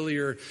Susie or Billy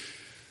or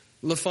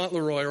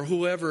LaFauntleroy or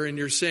whoever, and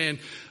you're saying,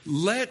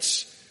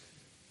 that's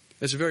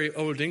a very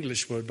old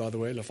English word, by the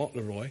way,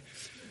 LaFauntleroy.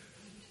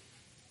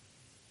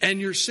 And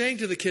you're saying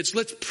to the kids,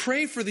 let's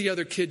pray for the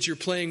other kids you're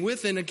playing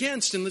with and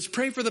against, and let's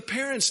pray for the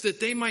parents that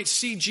they might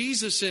see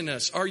Jesus in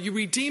us. Are you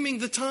redeeming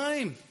the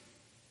time?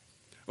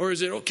 Or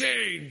is it,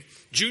 okay,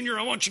 Junior,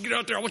 I want you to get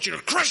out there. I want you to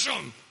crush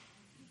them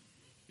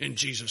in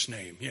Jesus'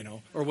 name,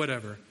 or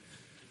whatever.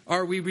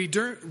 Are we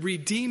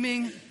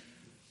redeeming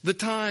the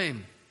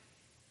time?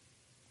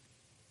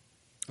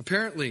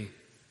 Apparently,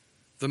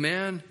 the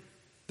man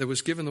that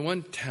was given the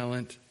 1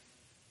 talent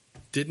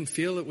didn't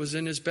feel it was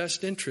in his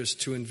best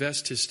interest to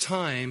invest his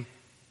time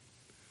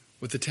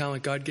with the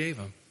talent God gave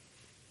him.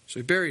 So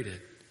he buried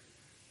it.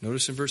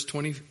 Notice in verse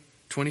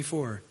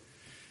 24.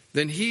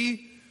 Then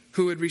he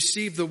who had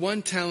received the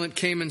 1 talent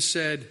came and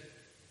said,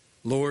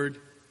 Lord,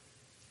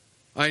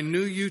 I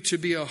knew you to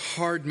be a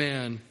hard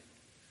man,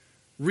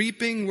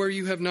 reaping where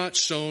you have not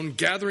sown,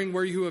 gathering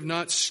where you have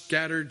not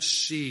scattered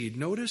seed.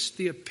 Notice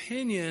the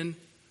opinion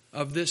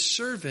of this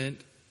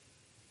servant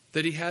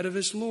that he had of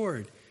his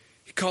Lord.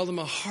 He called him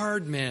a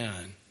hard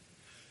man,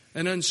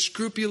 an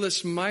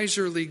unscrupulous,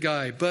 miserly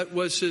guy. But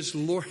was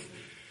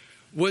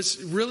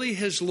really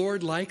his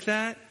Lord like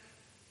that?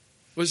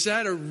 Was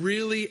that a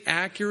really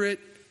accurate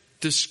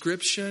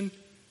description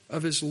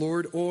of his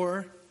Lord?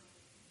 Or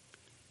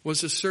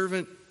was the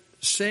servant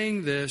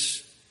saying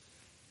this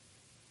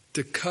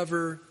to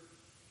cover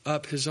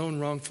up his own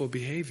wrongful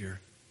behavior?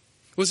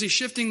 Was he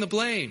shifting the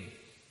blame,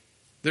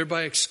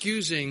 thereby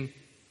excusing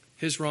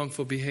his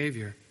wrongful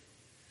behavior?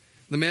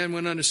 The man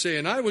went on to say,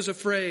 and I was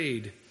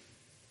afraid,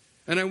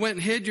 and I went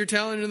and hid your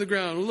talent in the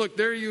ground. Well, look,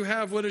 there you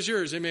have what is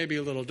yours. It may be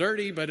a little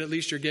dirty, but at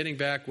least you're getting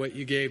back what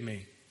you gave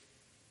me.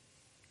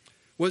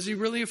 Was he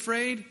really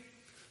afraid?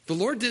 The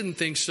Lord didn't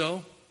think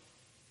so.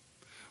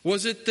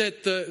 Was it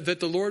that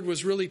the Lord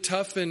was really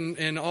tough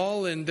and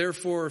all, and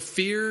therefore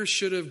fear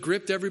should have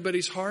gripped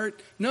everybody's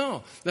heart?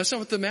 No, that's not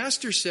what the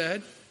master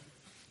said.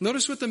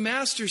 Notice what the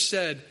master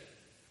said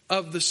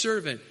of the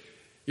servant.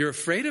 You're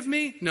afraid of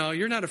me? No,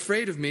 you're not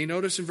afraid of me.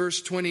 Notice in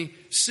verse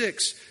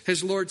 26,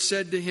 his Lord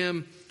said to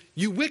him,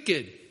 you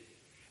wicked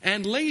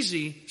and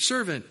lazy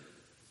servant.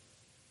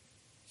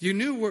 You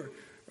knew where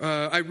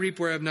I reap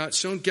where I have not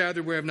sown,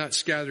 gather where I have not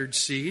scattered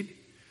seed.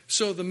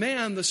 So the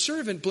man, the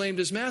servant, blamed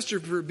his master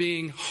for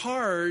being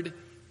hard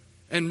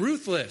and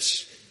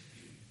ruthless.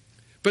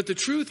 But the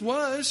truth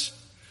was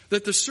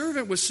that the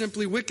servant was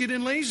simply wicked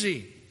and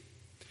lazy.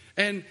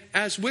 And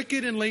as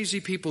wicked and lazy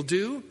people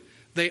do,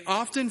 they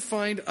often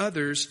find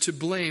others to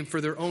blame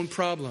for their own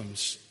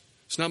problems.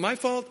 It's not my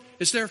fault,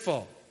 it's their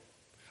fault.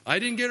 I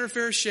didn't get her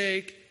fair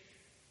shake,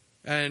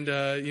 and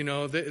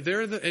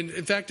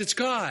in fact, it's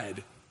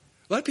God.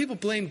 A lot of people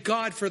blame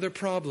God for their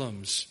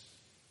problems.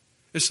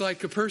 It's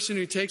like a person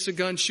who takes a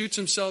gun, shoots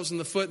themselves in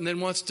the foot, and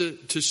then wants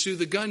to sue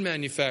the gun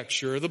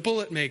manufacturer or the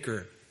bullet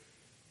maker.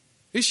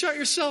 You shot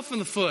yourself in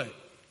the foot.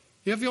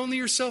 You have only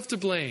yourself to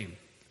blame.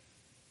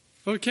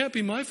 Oh, it can't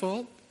be my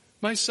fault.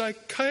 My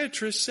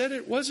psychiatrist said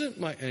it wasn't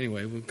my...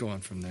 Anyway, we'll go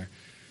on from there.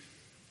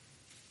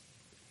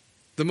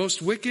 The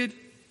most wicked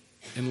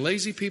and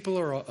lazy people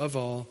of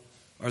all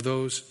are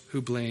those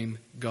who blame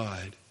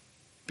God.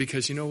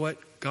 Because you know what?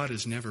 God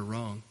is never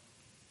wrong.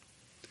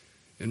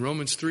 In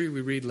Romans 3,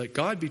 we read, let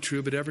God be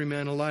true, but every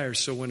man a liar.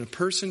 So when a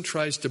person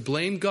tries to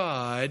blame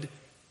God,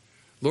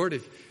 Lord,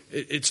 if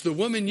it's the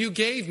woman you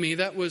gave me,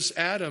 that was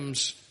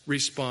Adam's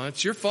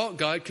response. Your fault,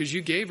 God, because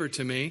you gave her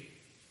to me.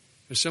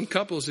 There's some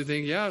couples who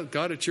think, yeah,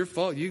 God, it's your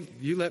fault.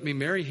 You let me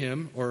marry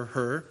him or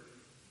her.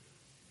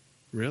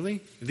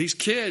 Really? These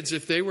kids,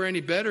 if they were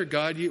any better,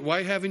 God,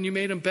 why haven't you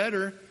made them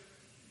better?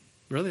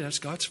 Really, that's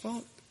God's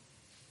fault.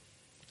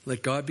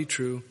 Let God be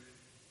true,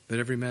 but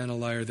every man a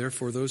liar.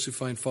 Therefore, those who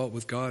find fault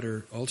with God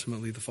are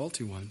ultimately the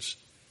faulty ones.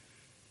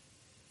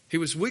 He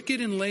was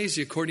wicked and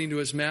lazy according to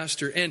his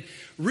master. And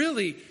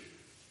really,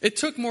 it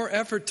took more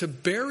effort to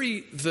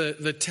bury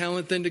the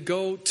talent than to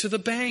go to the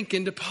bank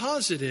and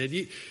deposit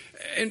it.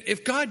 And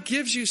if God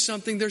gives you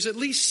something, there's at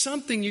least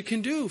something you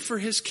can do for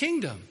his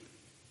kingdom.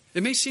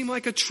 It may seem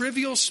like a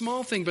trivial,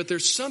 small thing, but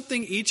there's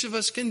something each of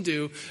us can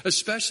do,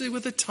 especially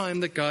with the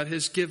time that God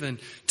has given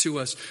to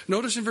us.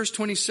 Notice in verse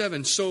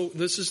 27, so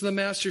this is the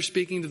master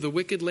speaking to the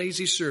wicked,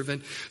 lazy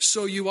servant.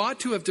 So you ought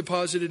to have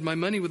deposited my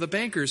money with the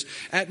bankers.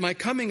 At my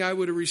coming, I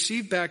would have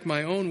received back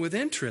my own with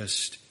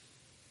interest.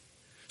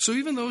 So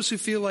even those who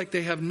feel like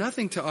they have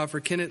nothing to offer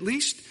can at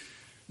least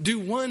do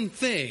one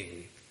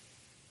thing.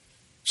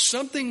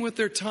 Something with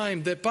their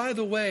time that, by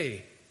the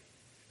way,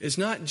 is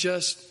not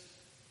just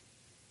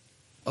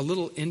a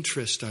little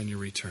interest on your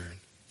return.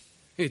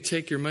 You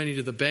take your money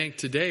to the bank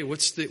today.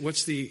 What's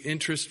the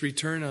interest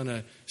return on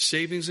a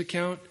savings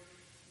account?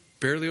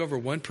 Barely over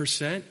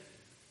 1%.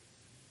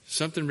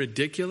 Something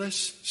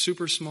ridiculous,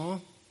 super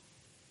small.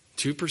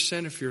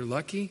 2% if you're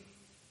lucky.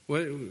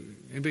 What?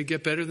 Anybody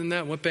get better than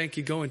that? What bank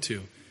you going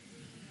to?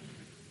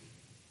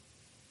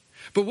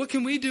 But what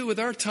can we do with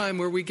our time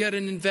where we get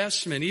an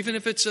investment, even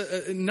if it's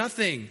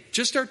nothing?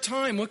 Just our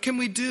time. What can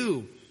we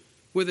do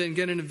with it and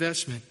get an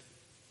investment?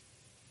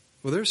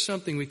 Well, there's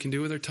something we can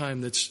do with our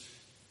time that's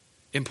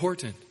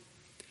important,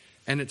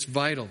 and it's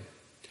vital,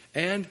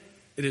 and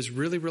it is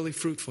really, really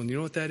fruitful. And you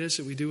know what that is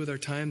that we do with our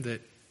time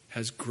that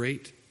has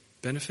great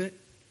benefit?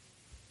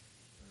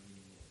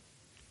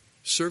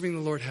 Serving the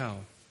Lord how?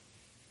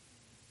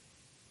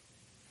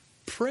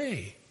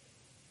 Pray.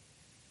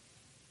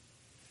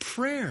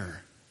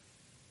 Prayer.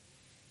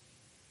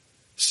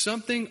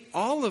 Something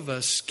all of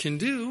us can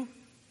do.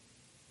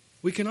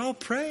 We can all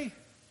pray.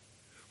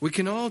 We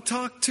can all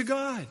talk to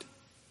God.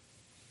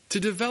 To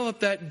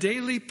develop that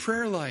daily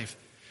prayer life.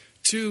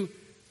 To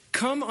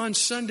come on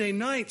Sunday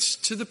nights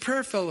to the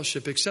prayer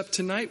fellowship, except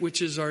tonight,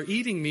 which is our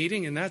eating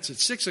meeting, and that's at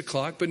 6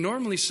 o'clock. But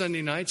normally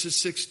Sunday nights at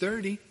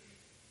 6:30.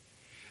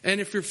 And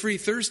if you're free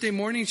Thursday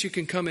mornings, you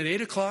can come at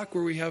 8 o'clock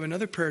where we have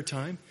another prayer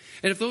time.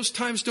 And if those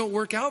times don't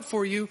work out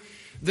for you,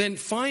 then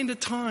find a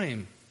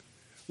time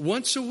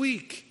once a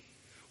week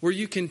where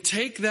you can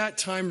take that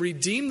time,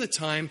 redeem the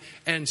time,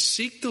 and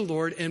seek the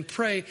Lord and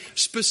pray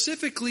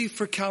specifically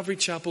for Calvary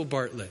Chapel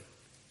Bartlett.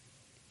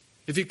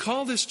 If you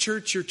call this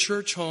church your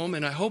church home,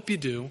 and I hope you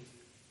do,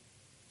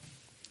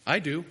 I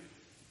do.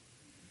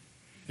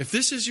 If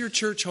this is your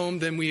church home,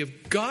 then we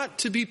have got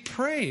to be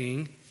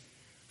praying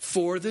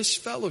for this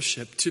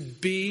fellowship to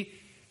be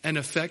an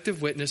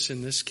effective witness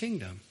in this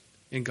kingdom,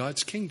 in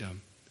God's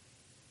kingdom,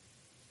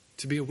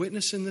 to be a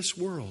witness in this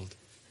world.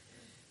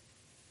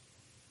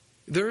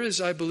 There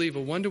is, I believe, a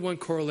 1-to-1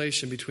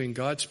 correlation between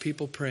God's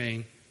people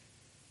praying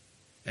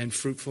and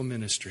fruitful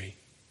ministry.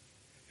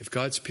 If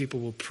God's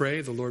people will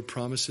pray, the Lord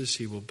promises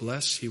He will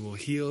bless, He will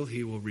heal,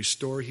 He will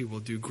restore, He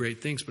will do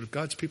great things. But if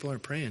God's people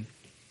aren't praying,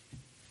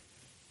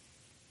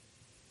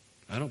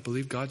 I don't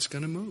believe God's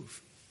going to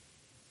move.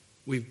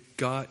 We've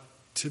got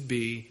to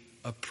be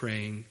a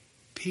praying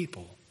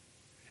people.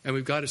 And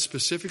we've got to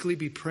specifically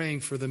be praying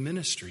for the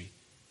ministry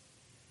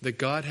that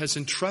God has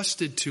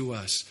entrusted to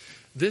us.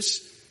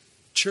 This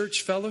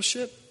church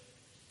fellowship,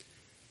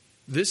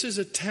 this is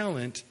a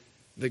talent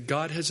that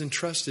God has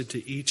entrusted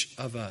to each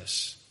of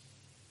us.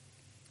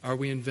 Are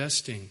we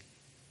investing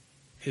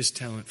His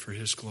talent for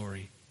His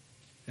glory?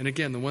 And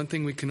again, the one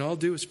thing we can all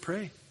do is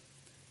pray.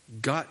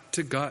 Got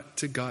to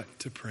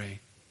pray.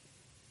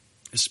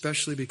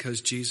 Especially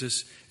because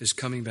Jesus is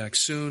coming back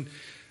soon.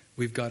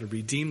 We've got to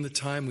redeem the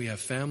time. We have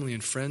family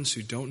and friends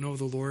who don't know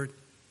the Lord,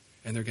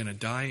 and they're going to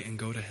die and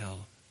go to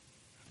hell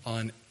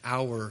on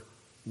our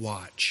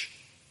watch.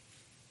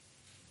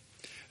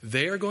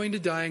 They are going to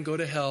die and go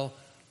to hell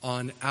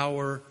on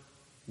our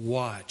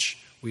watch.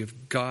 We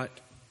have got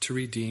to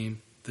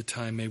redeem the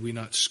time. May we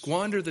not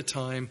squander the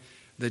time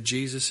that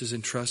Jesus has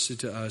entrusted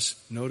to us.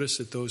 Notice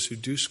that those who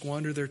do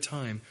squander their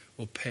time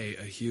will pay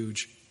a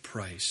huge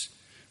price.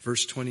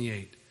 Verse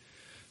 28.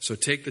 So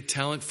take the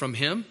talent from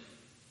him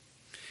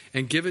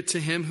and give it to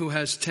him who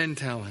has 10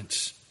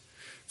 talents.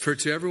 For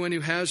to everyone who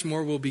has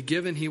more will be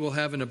given, he will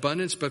have an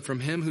abundance, but from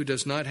him who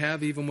does not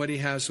have, even what he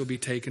has will be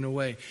taken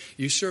away.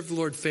 You serve the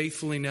Lord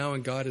faithfully now,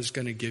 and God is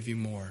going to give you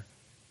more.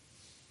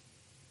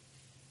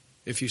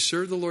 If you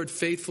serve the Lord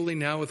faithfully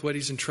now with what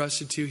He's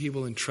entrusted to you, He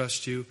will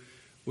entrust you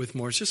with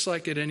more. It's just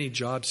like at any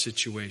job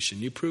situation.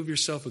 You prove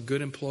yourself a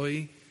good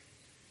employee,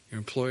 your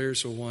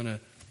employers will want to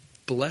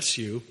bless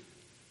you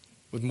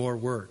with more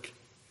work.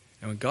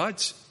 And in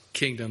God's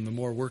kingdom, the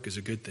more work is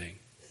a good thing.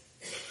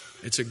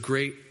 It's a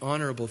great,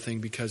 honorable thing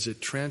because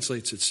it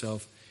translates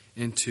itself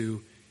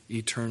into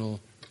eternal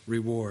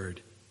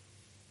reward.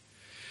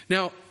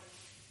 Now,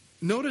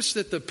 notice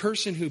that the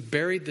person who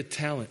buried the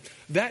talent,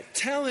 that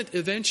talent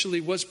eventually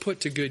was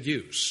put to good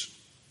use.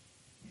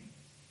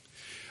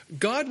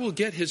 God will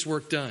get His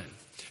work done.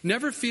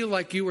 Never feel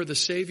like you are the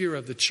savior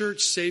of the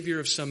church, savior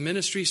of some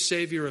ministry,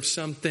 savior of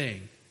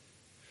something.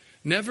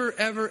 Never,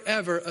 ever,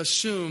 ever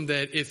assume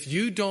that if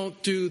you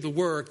don't do the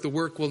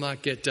work will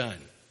not get done.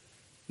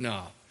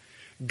 No.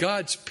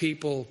 God's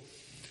people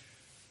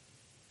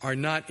are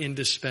not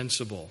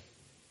indispensable.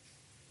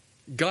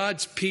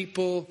 God's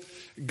people,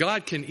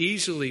 God can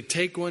easily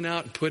take one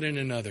out and put in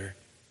another.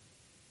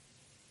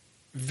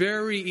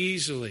 Very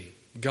easily,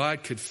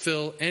 God could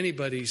fill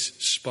anybody's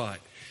spot.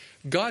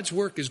 God's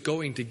work is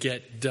going to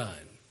get done.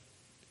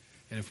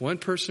 And if one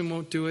person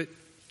won't do it,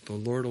 the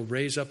Lord will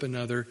raise up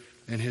another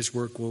and His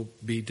work will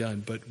be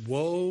done. But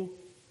woe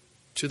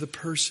to the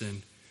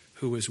person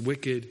who is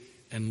wicked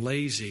and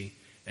lazy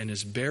and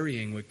is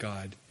burying what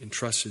God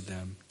entrusted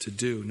them to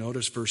do.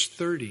 Notice verse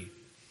 30.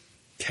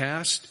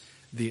 Cast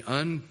the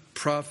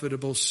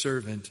unprofitable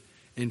servant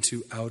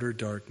into outer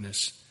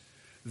darkness.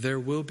 There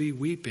will be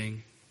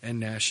weeping and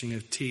gnashing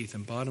of teeth.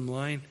 And bottom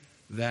line,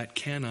 that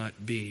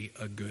cannot be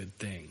a good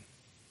thing.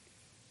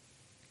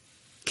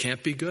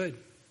 Can't be good.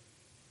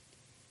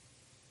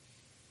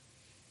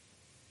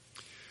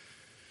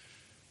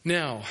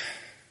 Now,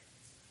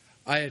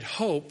 I had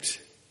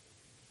hoped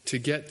to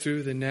get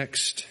through the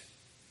next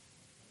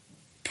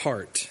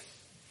part,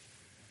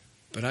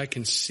 but I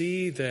can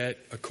see that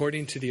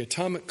according to the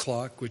atomic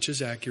clock, which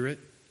is accurate,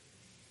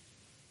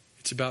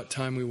 it's about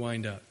time we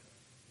wind up.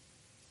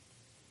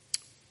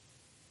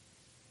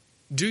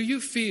 Do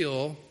you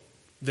feel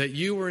that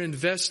you are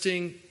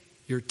investing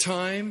your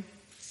time,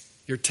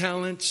 your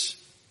talents,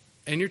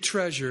 and your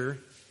treasure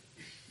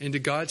into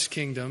God's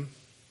kingdom?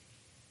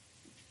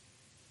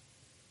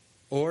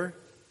 Or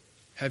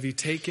have you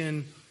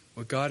taken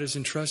what God has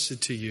entrusted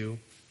to you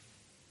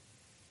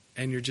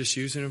and you're just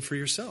using them for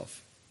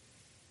yourself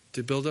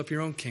to build up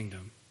your own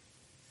kingdom?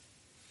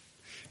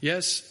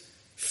 Yes,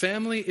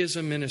 family is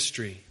a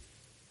ministry.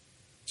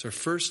 It's our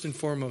first and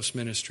foremost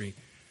ministry.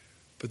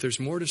 But there's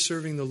more to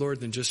serving the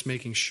Lord than just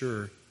making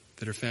sure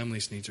that our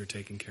family's needs are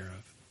taken care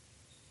of.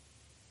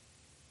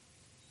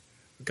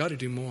 We've got to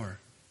do more.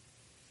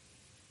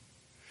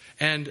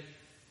 And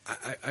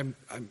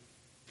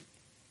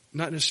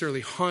not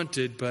necessarily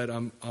haunted, but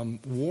I'm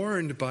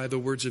warned by the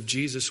words of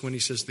Jesus when he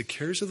says, the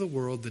cares of the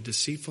world, the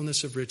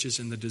deceitfulness of riches,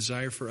 and the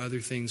desire for other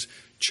things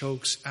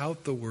chokes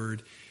out the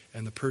word,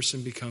 and the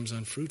person becomes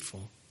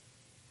unfruitful.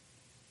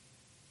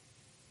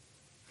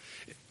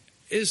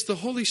 Is the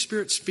Holy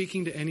Spirit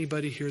speaking to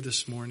anybody here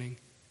this morning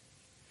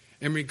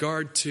in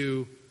regard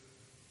to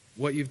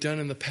what you've done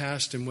in the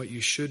past and what you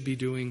should be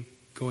doing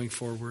going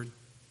forward?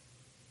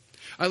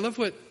 I love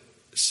what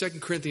 2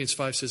 Corinthians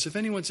 5 says. If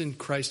anyone's in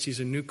Christ,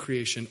 he's a new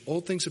creation.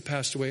 Old things have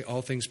passed away,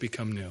 all things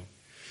become new.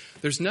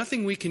 There's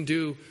nothing we can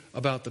do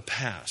about the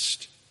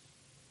past.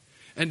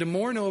 And to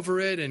mourn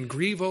over it and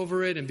grieve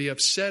over it and be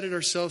upset at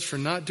ourselves for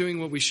not doing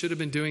what we should have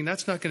been doing,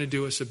 that's not going to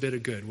do us a bit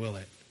of good, will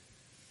it?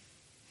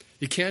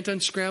 You can't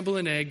unscramble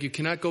an egg. You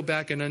cannot go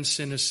back and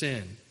unsin a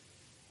sin.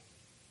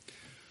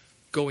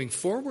 Going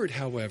forward,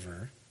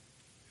 however,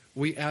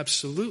 we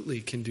absolutely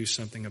can do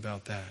something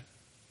about that.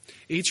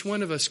 Each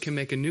one of us can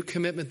make a new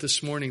commitment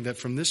this morning that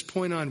from this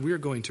point on, we are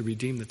going to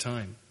redeem the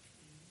time.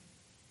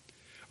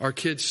 Our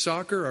kids'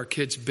 soccer, our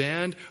kids'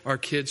 band, our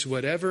kids'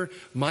 whatever,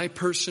 my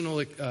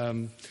personal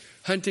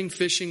hunting,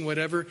 fishing,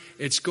 whatever,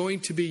 it's going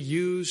to be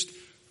used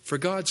for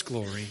God's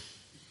glory,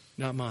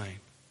 not mine.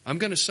 I'm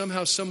going to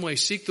somehow, some way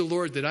seek the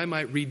Lord that I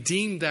might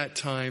redeem that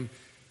time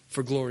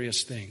for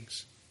glorious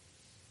things.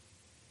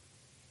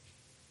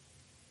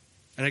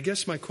 And I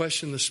guess my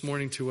question this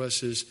morning to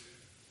us is,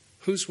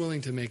 who's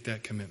willing to make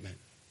that commitment?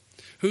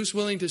 Who's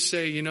willing to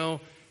say,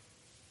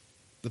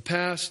 the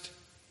past,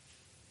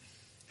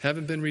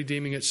 haven't been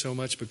redeeming it so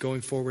much, but going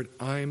forward,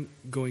 I'm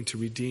going to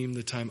redeem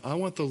the time. I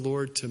want the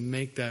Lord to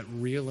make that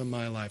real in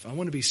my life. I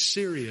want to be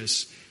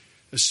serious,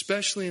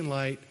 especially in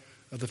light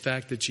of the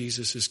fact that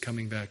Jesus is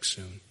coming back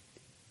soon.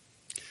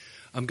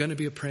 I'm going to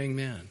be a praying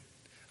man.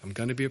 I'm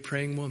going to be a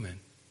praying woman.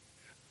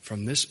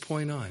 From this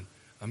point on,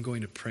 I'm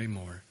going to pray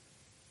more.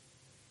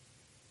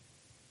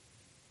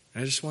 I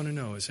just want to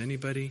know, is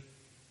anybody,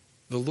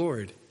 the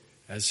Lord,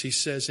 as he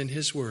says in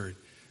his word,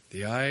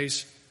 the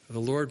eyes of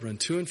the Lord run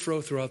to and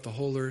fro throughout the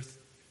whole earth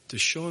to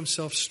show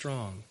himself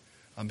strong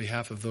on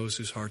behalf of those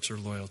whose hearts are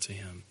loyal to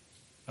him.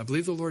 I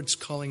believe the Lord's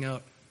calling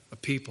out a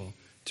people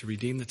to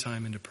redeem the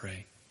time and to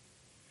pray.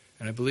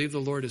 And I believe the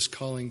Lord is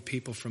calling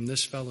people from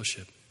this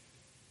fellowship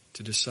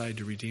to decide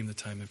to redeem the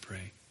time and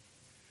pray.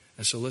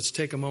 And so let's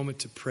take a moment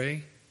to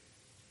pray.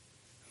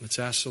 Let's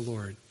ask the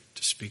Lord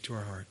to speak to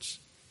our hearts.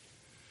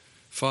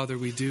 Father,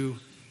 we do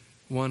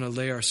want to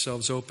lay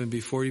ourselves open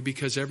before you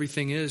because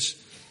everything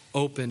is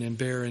open and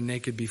bare and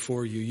naked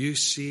before you. You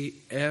see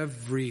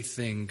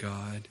everything,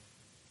 God.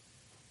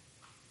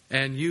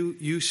 And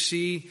you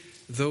see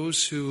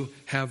those who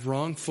have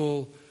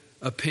wrongful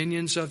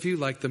opinions of you,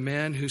 like the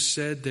man who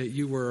said that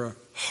you were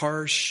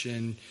harsh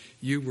and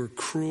you were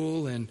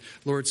cruel, and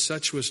Lord,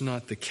 such was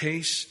not the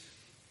case.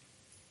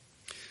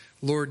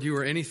 Lord, you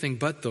are anything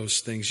but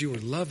those things. You are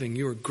loving,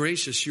 you are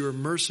gracious, you are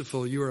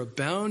merciful, you are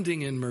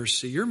abounding in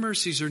mercy. Your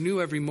mercies are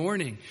new every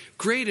morning.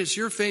 Great is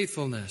your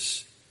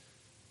faithfulness.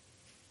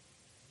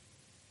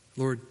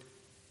 Lord,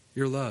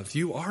 your love,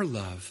 you are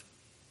love.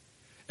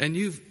 And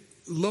you've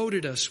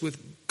loaded us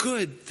with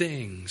good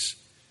things.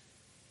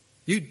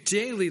 You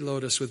daily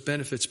load us with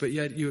benefits, but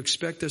yet you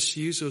expect us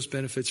to use those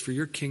benefits for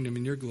your kingdom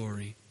and your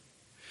glory.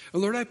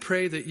 And Lord, I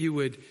pray that you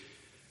would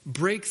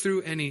break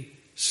through any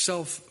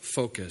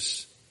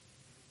self-focus.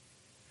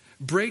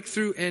 Break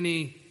through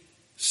any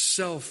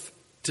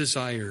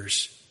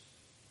self-desires.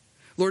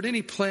 Lord,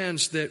 any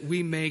plans that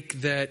we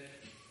make that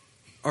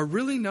are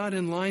really not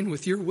in line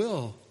with your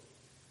will,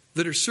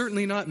 that are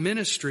certainly not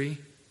ministry,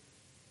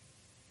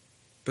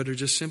 but are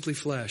just simply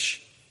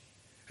flesh.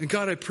 And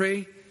God, I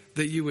pray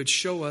that you would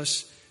show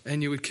us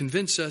and you would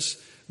convince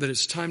us that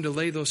it's time to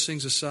lay those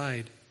things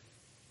aside.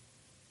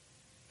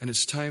 And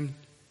it's time,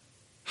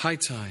 high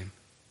time,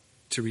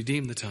 to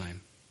redeem the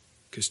time.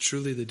 Because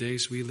truly the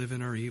days we live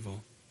in are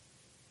evil.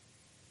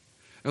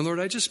 And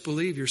Lord, I just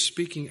believe you're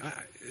speaking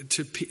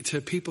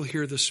to people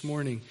here this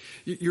morning.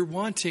 You're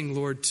wanting,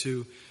 Lord,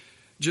 to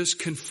just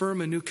confirm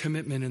a new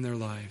commitment in their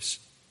lives.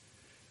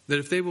 That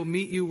if they will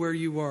meet you where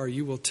you are,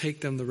 you will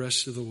take them the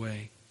rest of the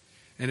way.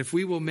 And if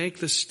we will make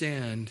the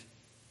stand,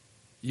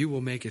 you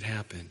will make it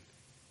happen.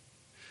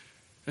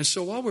 And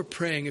so while we're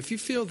praying, if you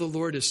feel the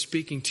Lord is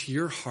speaking to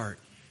your heart,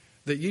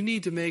 that you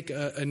need to make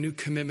a new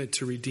commitment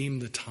to redeem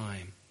the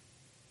time.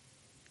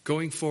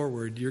 Going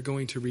forward, you're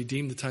going to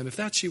redeem the time. If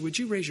that's you, would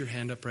you raise your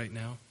hand up right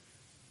now?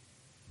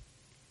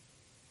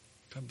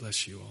 God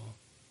bless you all.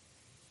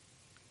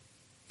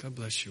 God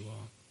bless you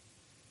all.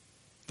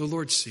 The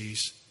Lord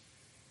sees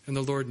and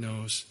the Lord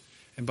knows.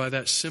 And by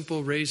that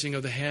simple raising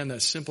of the hand,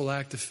 that simple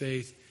act of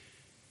faith,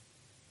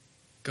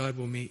 God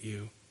will meet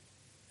you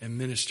and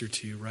minister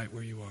to you right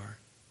where you are.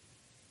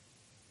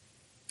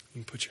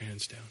 You can put your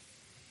hands down.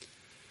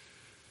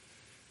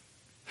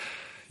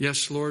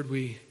 Yes, Lord,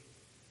 we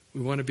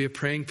want to be a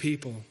praying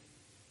people,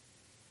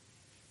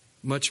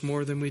 much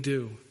more than we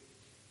do.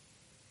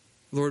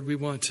 Lord, we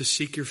want to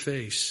seek your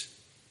face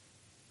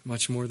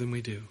much more than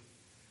we do.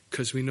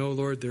 Because we know,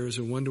 Lord, there is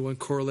a one-to-one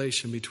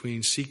correlation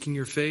between seeking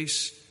your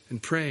face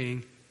and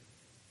praying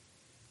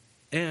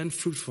and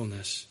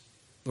fruitfulness.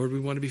 Lord, we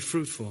want to be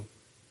fruitful.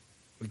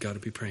 We've got to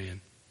be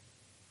praying.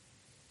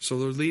 So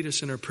Lord, lead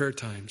us in our prayer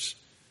times.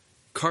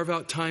 Carve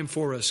out time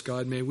for us,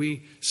 God. May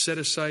we set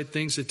aside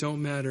things that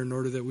don't matter in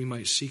order that we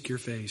might seek your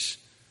face.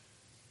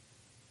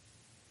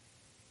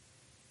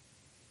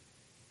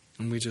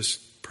 And we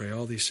just pray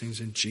all these things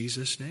in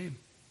Jesus' name.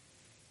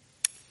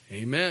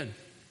 Amen.